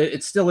you, but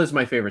it still is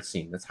my favorite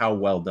scene. That's how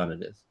well done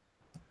it is.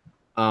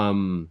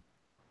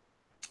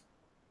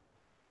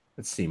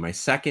 Let's see. My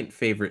second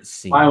favorite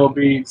scene. Mine will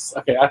be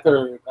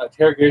after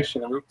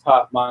interrogation and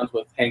rooftop. Mine's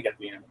with Hank at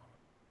the end.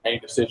 Any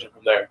decision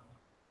from there.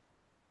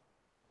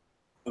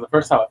 So the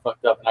first time I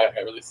fucked up and I got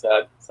really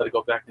sad. So I had to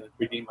go back and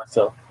redeem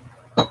myself.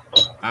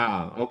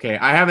 Okay.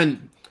 I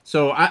haven't.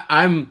 So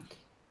I'm.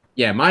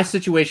 Yeah, my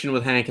situation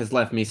with Hank has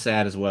left me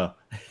sad as well.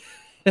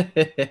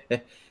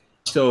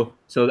 so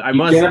I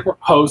must. You didn't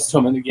propose to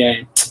him in the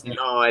game.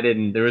 No, I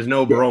didn't. There was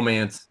no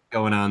bromance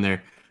going on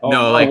there. Oh,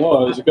 no, like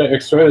was. You got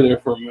extra there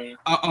for a minute.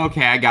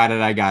 Okay, I got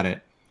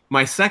it.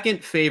 My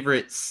second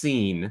favorite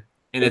scene,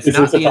 and it's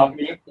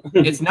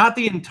not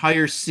the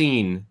entire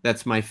scene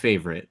that's my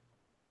favorite.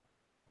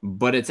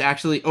 but it's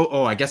actually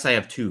I guess I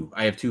have two.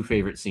 I have two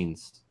favorite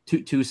scenes.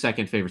 Two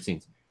second favorite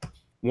scenes.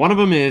 One of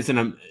them is,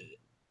 and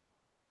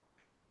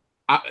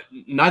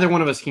neither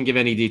one of us can give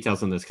any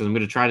details on this because I'm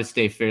going to try to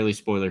stay fairly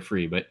spoiler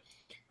free. But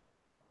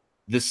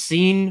the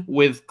scene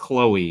with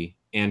Chloe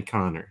and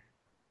Connor.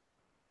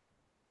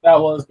 That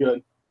was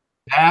good.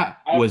 That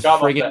was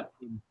friggin'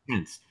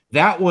 intense.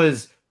 That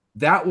was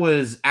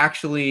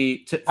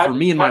actually for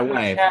me and my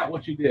wife.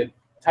 What you did.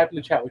 Type in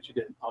the chat what you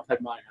did. I'll type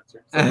my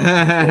answer. So,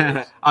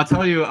 I'll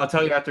tell you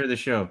after the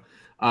show.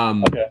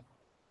 Okay.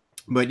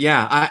 But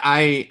yeah,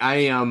 I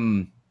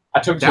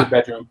took it to the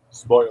bedroom.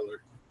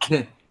 Spoiler.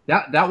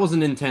 That was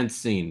an intense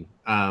scene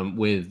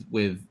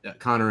with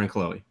Connor and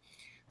Chloe.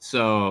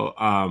 So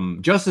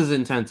just as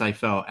intense I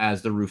felt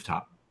as the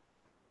rooftop.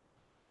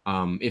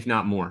 If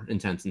not more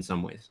intense in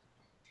some ways.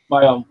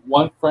 My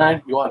one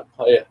friend, you want to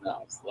play it now?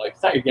 It's like,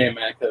 it's not your game,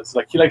 man, because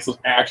like he likes those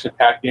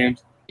action-packed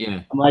games.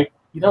 Yeah. I'm like,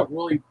 you don't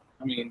really.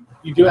 I mean,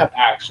 you do have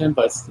action,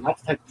 but it's not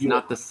the type. It's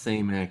not the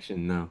same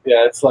action, no.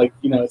 Yeah, it's like,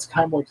 it's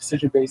kind of more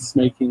decision-based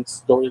making,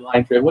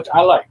 storyline driven, which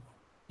I like.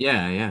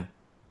 Yeah, yeah.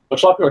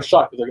 But a lot of people are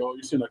shocked because like, oh,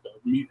 you seem like a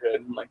meathead.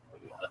 I'm like,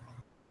 yeah.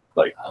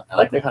 Like I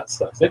like that kind of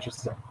stuff. It's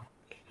interesting.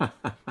 You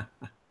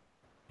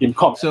can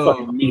call me a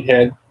fucking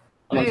meathead.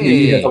 I'm not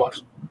meathead to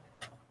watch.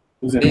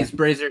 Phase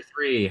Brazer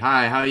 3.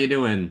 Hi, how you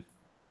doing?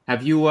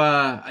 Have you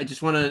I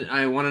want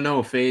to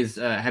know, Phase,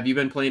 have you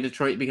been playing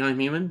Detroit Become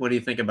Human? What do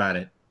you think about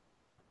it?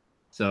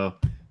 So,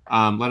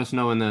 let us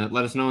know in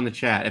the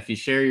chat. If you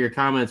share your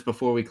comments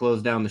before we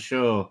close down the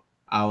show,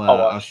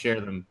 I'll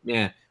share them.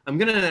 Yeah. I'm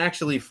going to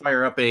actually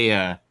fire up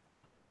one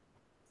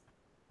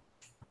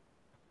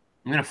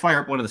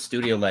of the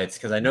studio lights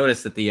because I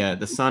noticed that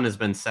the sun has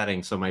been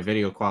setting, so my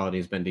video quality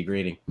has been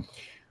degrading.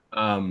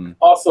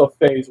 Also,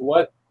 Phase,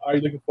 what are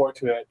you looking forward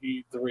to at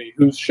E3?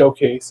 Whose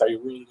showcase are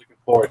you really looking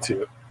forward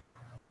to?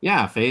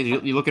 Yeah, Phase,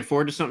 you looking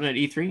forward to something at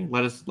E3?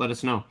 Let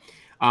us know.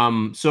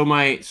 So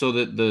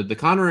the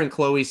Connor and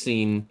Chloe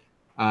scene,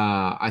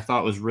 I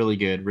thought was really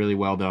good, really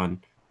well done.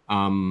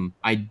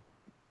 I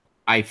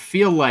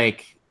feel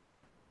like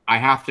I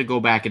have to go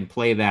back and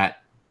play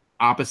that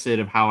opposite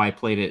of how I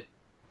played it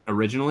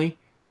originally,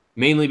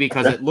 mainly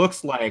because it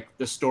looks like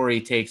the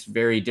story takes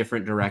very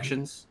different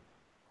directions.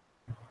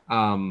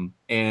 And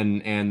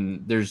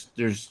there's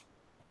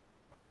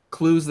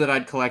clues that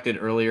I'd collected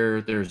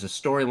earlier. There's a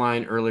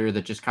storyline earlier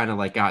that just kind of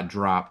like got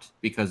dropped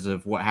because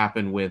of what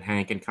happened with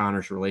Hank and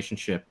Connor's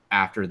relationship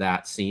after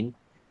that scene.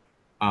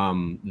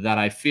 That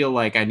I feel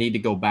like I need to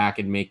go back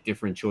and make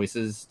different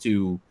choices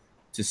to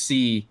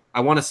see. I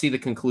want to see the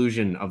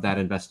conclusion of that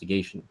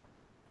investigation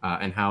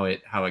and how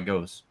it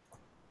goes.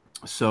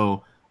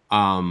 So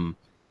I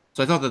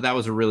thought that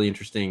was a really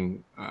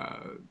interesting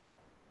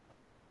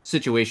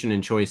situation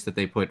and choice that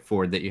they put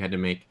forward that you had to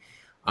make.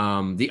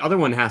 The other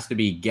one has to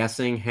be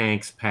guessing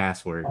Hank's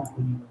password.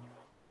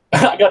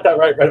 I got that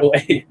right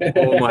away.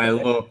 Oh my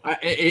Lord!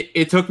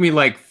 It took me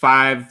like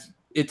 5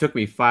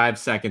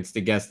 seconds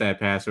to guess that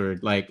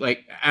password. Like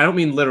I don't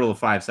mean literal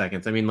 5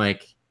 seconds. I mean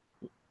like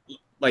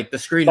the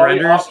screen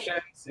renders.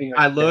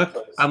 I look.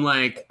 I'm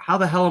like, how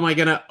the hell am I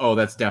gonna? Oh,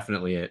 that's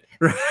definitely it.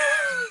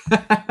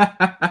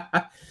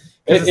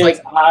 It's like,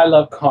 I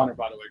love Connor,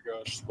 by the way,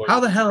 girls. How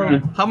the hell?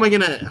 How am I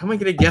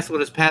gonna guess what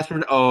his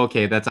password? Oh,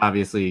 okay, that's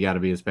obviously got to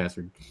be his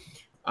password.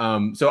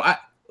 So I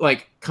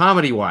like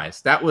comedy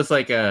wise, that was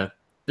like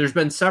there's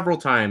been several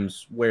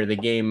times where the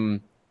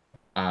game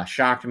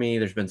shocked me.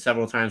 There's been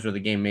several times where the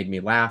game made me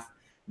laugh.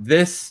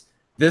 This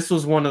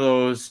was one of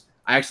those.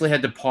 I actually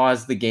had to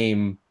pause the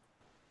game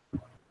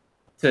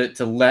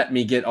to let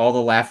me get all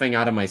the laughing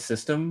out of my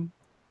system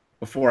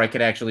before I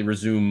could actually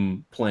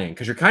resume playing,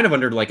 because you're kind of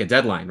under like a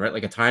deadline, right?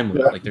 Like a time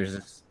limit. Yeah. Like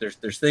there's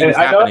things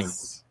happening.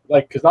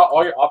 Like, because not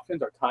all your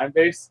options are time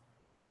based.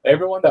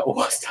 Everyone that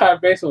was time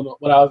based when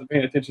I wasn't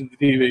paying attention to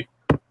TV,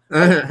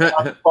 like,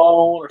 on the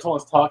phone or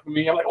someone's talking to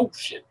me, I'm like, oh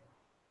shit.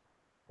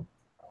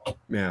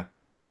 Yeah.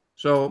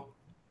 So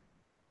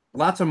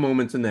lots of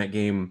moments in that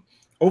game.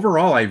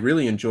 Overall, I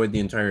really enjoyed the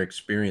entire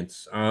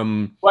experience.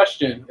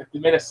 Question: if you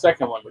made a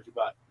second one, would you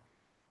buy it?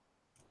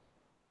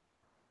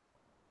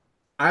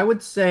 I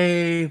would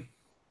say,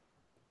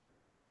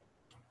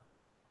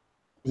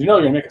 you're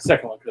going to make a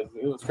second one because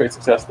it was pretty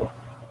successful.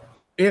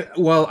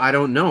 Well, I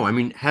don't know. I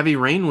mean, Heavy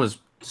Rain was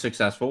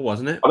successful,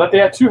 wasn't it? I thought they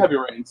had 2 Heavy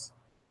Rains.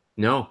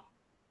 No.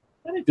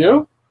 Yeah, they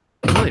do.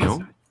 No, they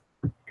don't.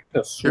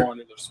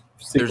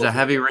 There's a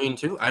Heavy Rain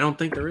 2? I don't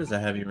think there is a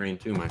Heavy Rain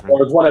 2, my friend.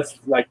 Or there's one that's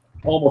like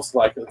almost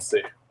like, let's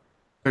see.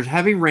 There's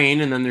Heavy Rain,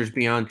 and then there's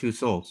Beyond Two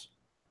Souls.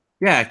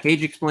 Yeah,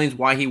 Cage explains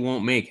why he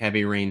won't make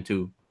Heavy Rain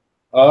 2.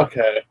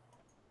 Okay.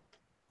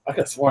 I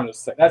could have sworn to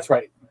say that's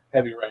right.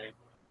 Heavy Rain.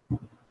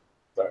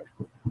 Sorry.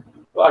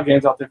 A lot of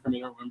games out there for me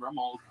to remember. I'm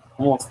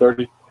almost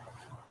 30.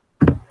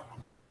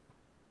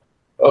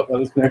 Oh, that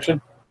is connection?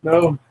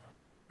 No.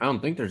 I don't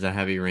think there's a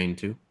Heavy Rain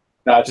 2.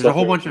 No, there's a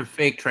whole bunch of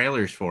fake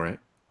trailers for it.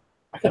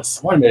 I could have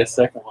sworn I made a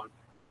second one.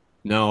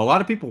 No, a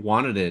lot of people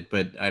wanted it,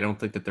 but I don't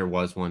think that there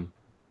was one.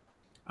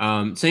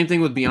 Same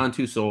thing with Beyond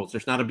Two Souls.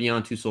 There's not a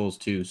Beyond Two Souls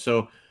 2.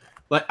 So,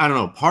 but I don't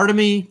know. Part of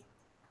me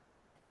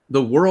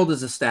the world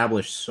is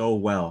established so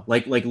well.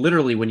 Like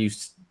literally when you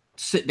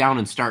sit down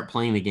and start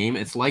playing the game,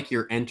 it's like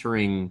you're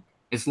entering.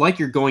 It's like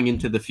you're going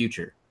into the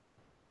future,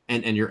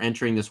 and you're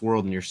entering this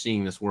world and you're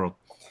seeing this world,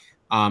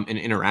 and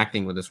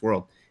interacting with this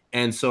world.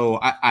 And so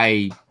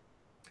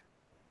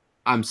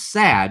I'm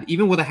sad,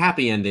 even with a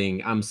happy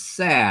ending. I'm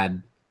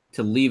sad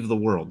to leave the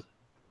world,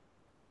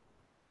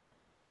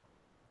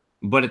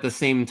 but at the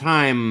same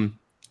time,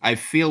 I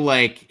feel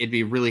like it'd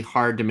be really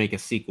hard to make a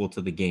sequel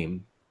to the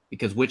game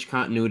because which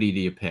continuity do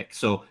you pick?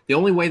 So the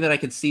only way that I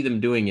could see them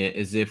doing it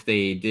is if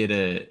they did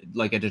a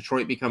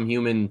Detroit Become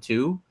Human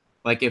 2,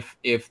 like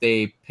if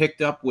they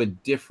picked up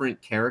with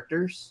different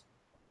characters,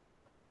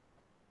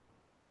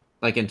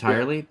 like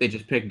entirely, they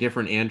just picked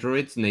different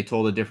androids and they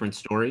told a different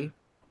story.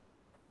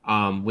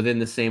 Within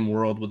the same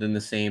world, within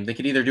the same, they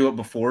could either do it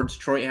before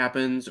Detroit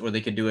happens or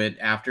they could do it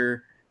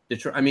after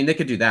Detroit. I mean, they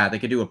could do that. They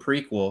could do a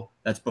prequel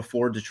that's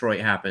before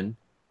Detroit happened,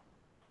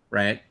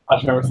 right? I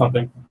remember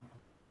something.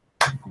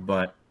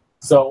 But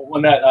so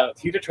when that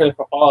teaser trailer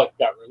for Fallout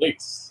got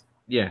released,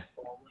 yeah,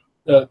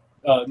 not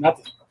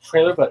the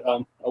trailer, but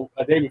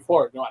a day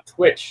before, on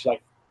Twitch,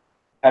 like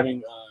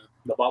having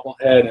the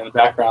bobblehead in the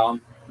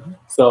background.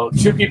 So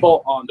two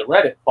people on the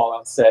Reddit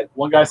Fallout said,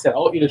 one guy said,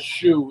 "I'll eat a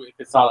shoe if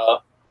it's not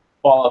a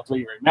Fallout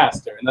 3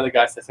 remaster." Another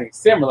guy said something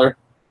similar,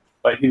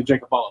 but he would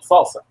drink a Fallout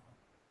salsa.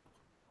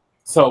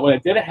 So when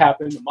it didn't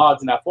happen, the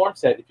mods in that forum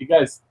said, if you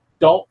guys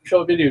don't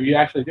show a video of you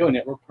actually doing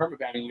it, we're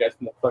permabanning you guys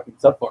from the fucking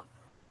subforum.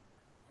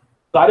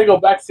 So I didn't go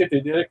back to see if they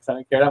did it because I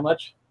didn't care that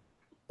much.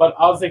 But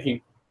I was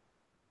thinking,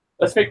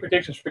 let's make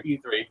predictions for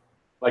E3,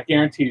 like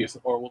guarantees,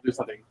 or we'll do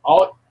something.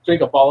 I'll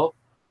drink a bottle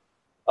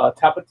of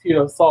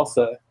Tapatio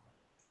salsa.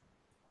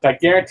 I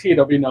guarantee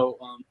there'll be no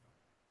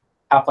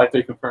Half-Life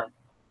 3 confirmed.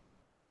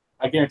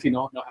 I guarantee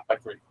no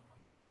Half-Life 3.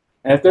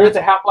 And if there is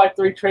a Half-Life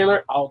 3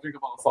 trailer, I'll drink a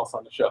bottle of salsa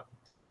on the show.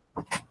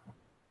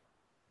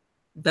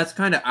 That's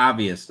kind of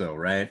obvious, though,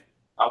 right?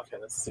 Okay,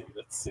 let's see.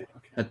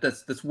 Okay.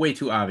 That's way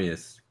too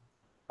obvious.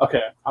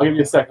 Okay, I'll give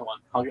you a second one.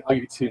 I'll give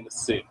you two.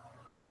 Let's see.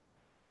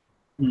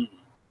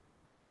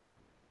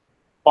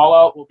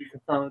 Fallout will be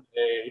confirmed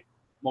a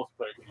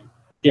multiplayer game.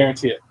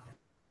 Guarantee it.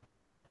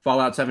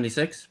 Fallout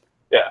 76?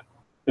 Yeah.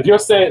 If you're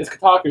saying it's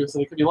Kotaku, so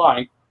they could be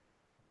lying,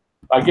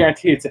 I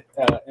guarantee it's an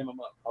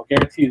MMO. I'll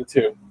guarantee the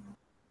two.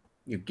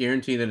 You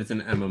guarantee that it's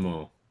an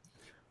MMO.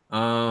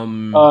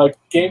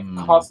 Game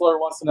Consular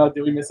wants to know,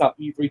 did we miss out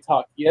E3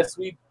 talk? Yes,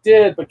 we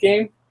did, but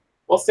Game,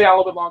 we'll stay on a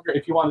little bit longer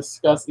if you want to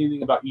discuss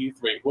anything about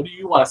E3. What do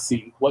you want to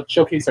see? What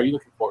showcase are you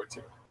looking forward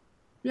to?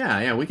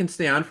 Yeah, we can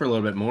stay on for a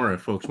little bit more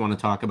if folks want to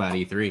talk about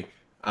E3.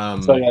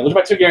 So yeah, those are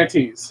my two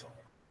guarantees.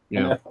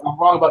 Yeah. And if I'm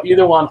wrong about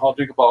either one, I'll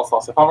drink a bottle of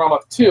salsa. If I'm wrong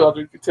about two, I'll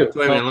drink two. So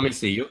wait a minute, let me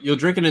see. You'll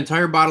drink an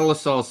entire bottle of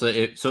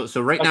salsa.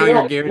 So right now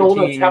you're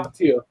guaranteeing...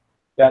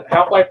 that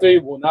Half-Life 3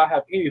 will not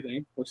have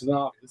anything, which is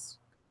obvious.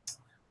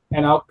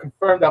 And I'll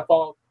confirm that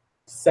Fallout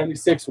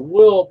 76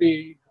 will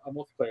be a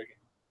multiplayer game.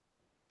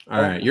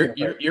 All right,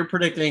 you're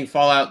predicting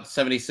Fallout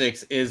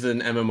 76 is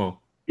an MMO.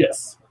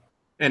 Yes.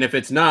 And if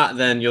it's not,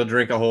 then you'll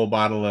drink a whole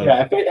bottle of...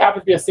 Yeah, if it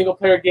happens to be a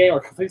single-player game or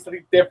completely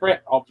something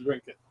different, I'll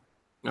drink it.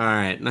 All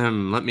right,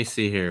 let me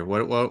see here.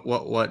 What? Why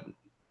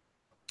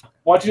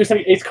don't you do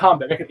something Ace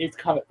Combat? Make an Ace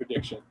Combat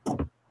prediction. Why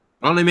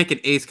don't they make an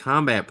Ace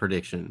Combat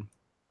prediction?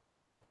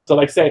 So,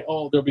 like, say,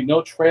 there'll be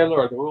no trailer,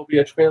 or there will be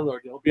a trailer,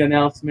 or there'll be an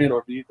announcement,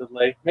 or be a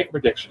delay. Make a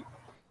prediction.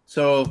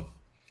 So,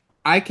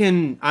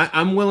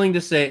 I'm willing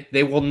to say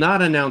they will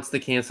not announce the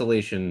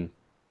cancellation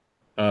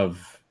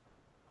of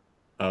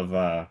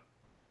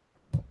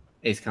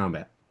Ace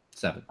Combat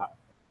 7.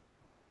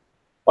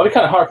 Well, it'd be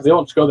kind of hard because they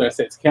won't just go there and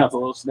say it's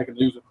canceled. They'll just make a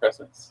news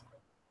presence.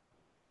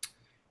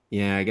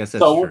 Yeah, I guess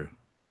that's true.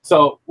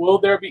 So, will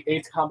there be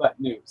Ace Combat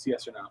news?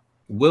 Yes or no?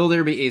 Will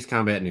there be Ace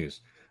Combat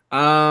news?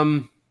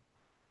 I'm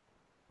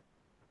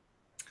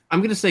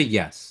going to say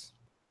yes.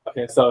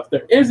 Okay, so if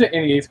there isn't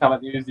any Ace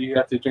Combat news, you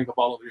have to drink a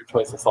bottle of your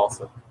choice of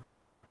salsa.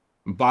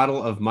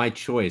 Bottle of my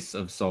choice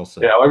of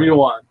salsa. Yeah, whatever you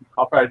want.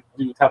 I'll probably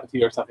do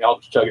Tapatio or something. I'll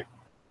just chug it.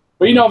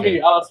 But you know me,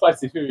 I love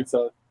spicy food,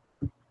 so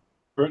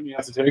Brittany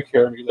has to take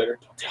care of me later.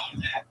 Don't tell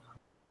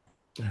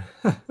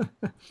her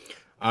that.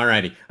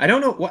 Alrighty. I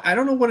don't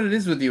know what it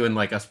is with you and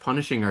like us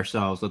punishing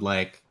ourselves with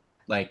like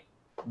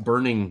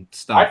burning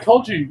stuff. I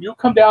told you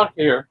come down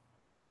here.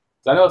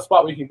 So I know a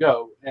spot we can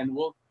go, and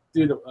we'll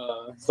do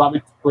the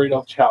zombie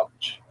burrito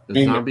challenge.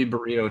 Zombie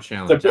burrito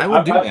challenge. I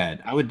would do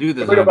that. I would do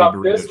the zombie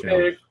burrito this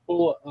challenge. Big,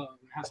 full,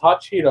 has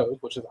hot Cheetos,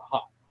 which is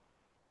hot,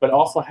 but it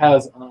also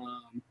has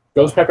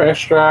ghost pepper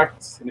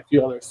extracts and a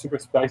few other super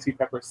spicy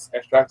pepper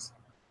extracts.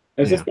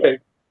 And it's just big.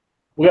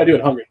 We gotta do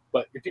it hungry.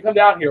 But if you come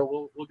down here,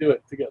 we'll do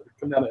it together.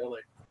 Come down to LA.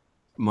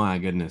 My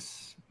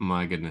goodness.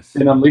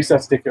 And Lisa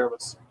has to take care of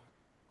us.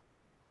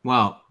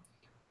 Well,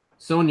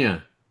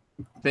 Sonia,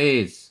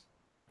 FaZe,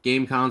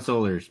 Game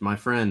Consolers, my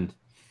friend.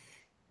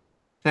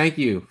 Thank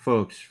you,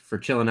 folks, for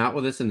chilling out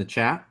with us in the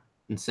chat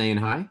and saying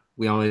hi.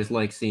 We always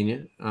like seeing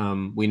you.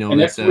 We know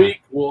next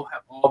week we'll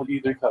have all the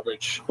E3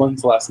 coverage.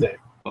 When's the last day?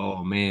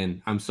 Oh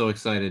man, I'm so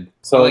excited.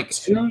 So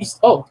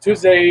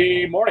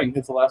Tuesday morning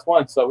is the last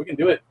one, so we can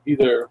do it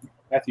either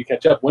after you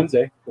catch up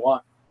Wednesday, if you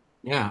want.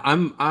 Yeah,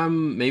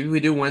 I'm. Maybe we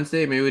do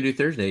Wednesday. Maybe we do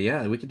Thursday.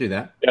 Yeah, we could do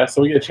that. Yeah,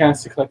 so we get a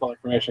chance to collect all the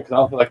information because I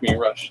don't feel like being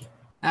rushed.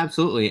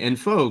 Absolutely. And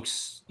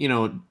folks,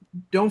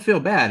 don't feel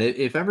bad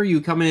if ever you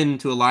come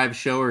into a live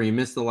show or you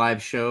miss the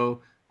live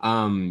show.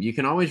 You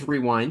can always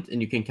rewind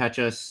and you can catch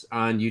us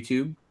on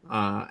YouTube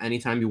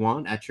anytime you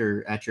want at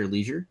your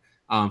leisure.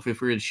 Feel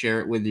free to share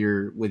it with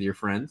your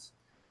friends.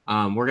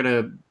 We're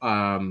gonna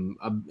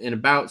in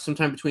about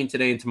sometime between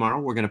today and tomorrow,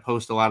 we're gonna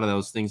post a lot of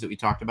those things that we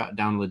talked about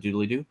down the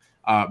doodly doo.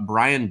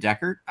 Brian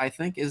Deckert, I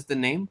think, is the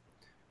name.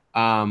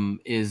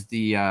 Is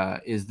the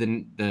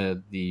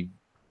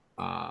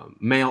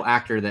male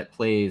actor that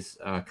plays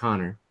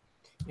Connor,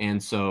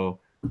 and so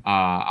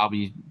I'll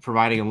be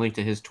providing a link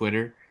to his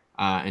Twitter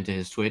and to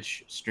his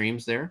Twitch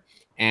streams there,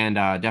 and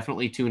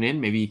definitely tune in.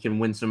 Maybe you can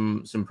win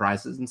some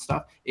prizes and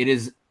stuff. It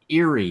is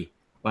eerie,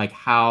 like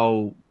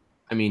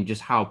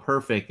just how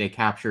perfect they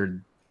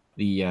captured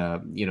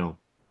the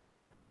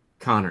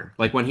Connor,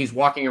 like when he's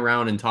walking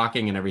around and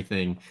talking and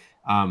everything.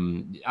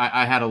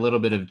 I had a little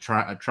bit of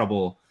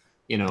trouble,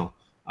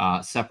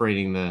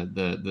 separating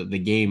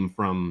the game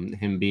from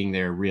him being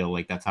there real.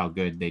 Like that's how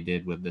good they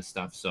did with this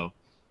stuff. So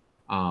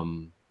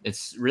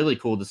it's really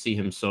cool to see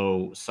him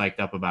so psyched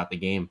up about the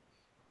game.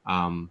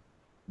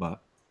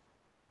 But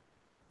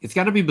it's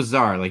got to be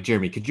bizarre. Like,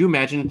 Jeremy, could you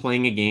imagine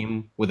playing a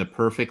game with a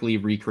perfectly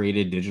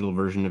recreated digital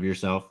version of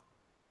yourself?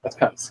 That's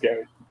kind of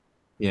scary.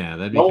 Yeah,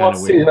 that'd be kind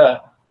of weird. No one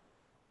wants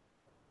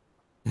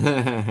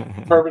to see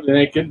that. Perfectly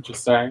naked,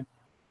 just saying.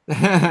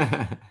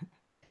 For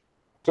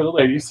the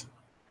ladies.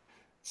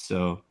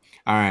 So,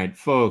 all right,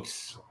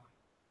 folks,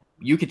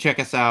 you can check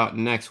us out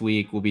next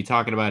week. We'll be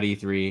talking about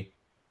E3.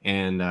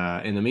 And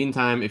in the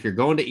meantime, if you're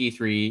going to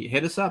E3,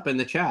 hit us up in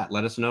the chat.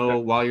 Let us know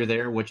while you're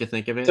there what you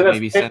think of it. Send us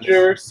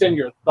pictures, send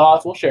your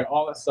thoughts. We'll share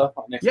all that stuff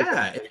on next week.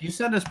 Yeah, if you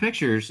send us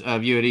pictures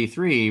of you at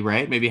E3,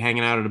 right? Maybe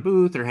hanging out at a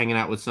booth or hanging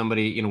out with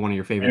somebody, one of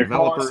your favorite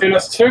developers. Send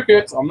us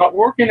tickets. I'm not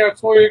working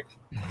next week.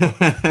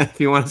 If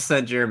you want to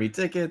send Jeremy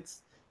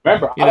tickets.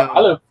 Remember, I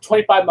live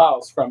 25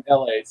 miles from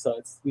LA, so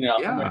it's, I'm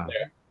right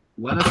there.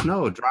 Let us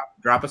know.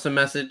 Drop us a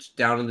message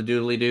down in the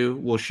doodly doo.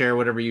 We'll share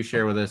whatever you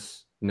share with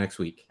us next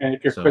week. And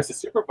if you're Chris's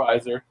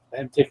supervisor,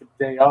 let him take a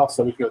day off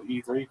so we can go to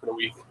E3 for the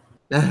week.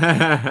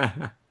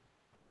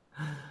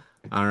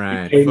 All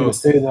right. You paid me to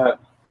say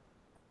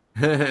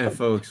that.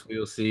 Folks, we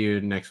will see you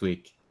next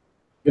week.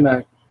 Good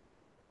night.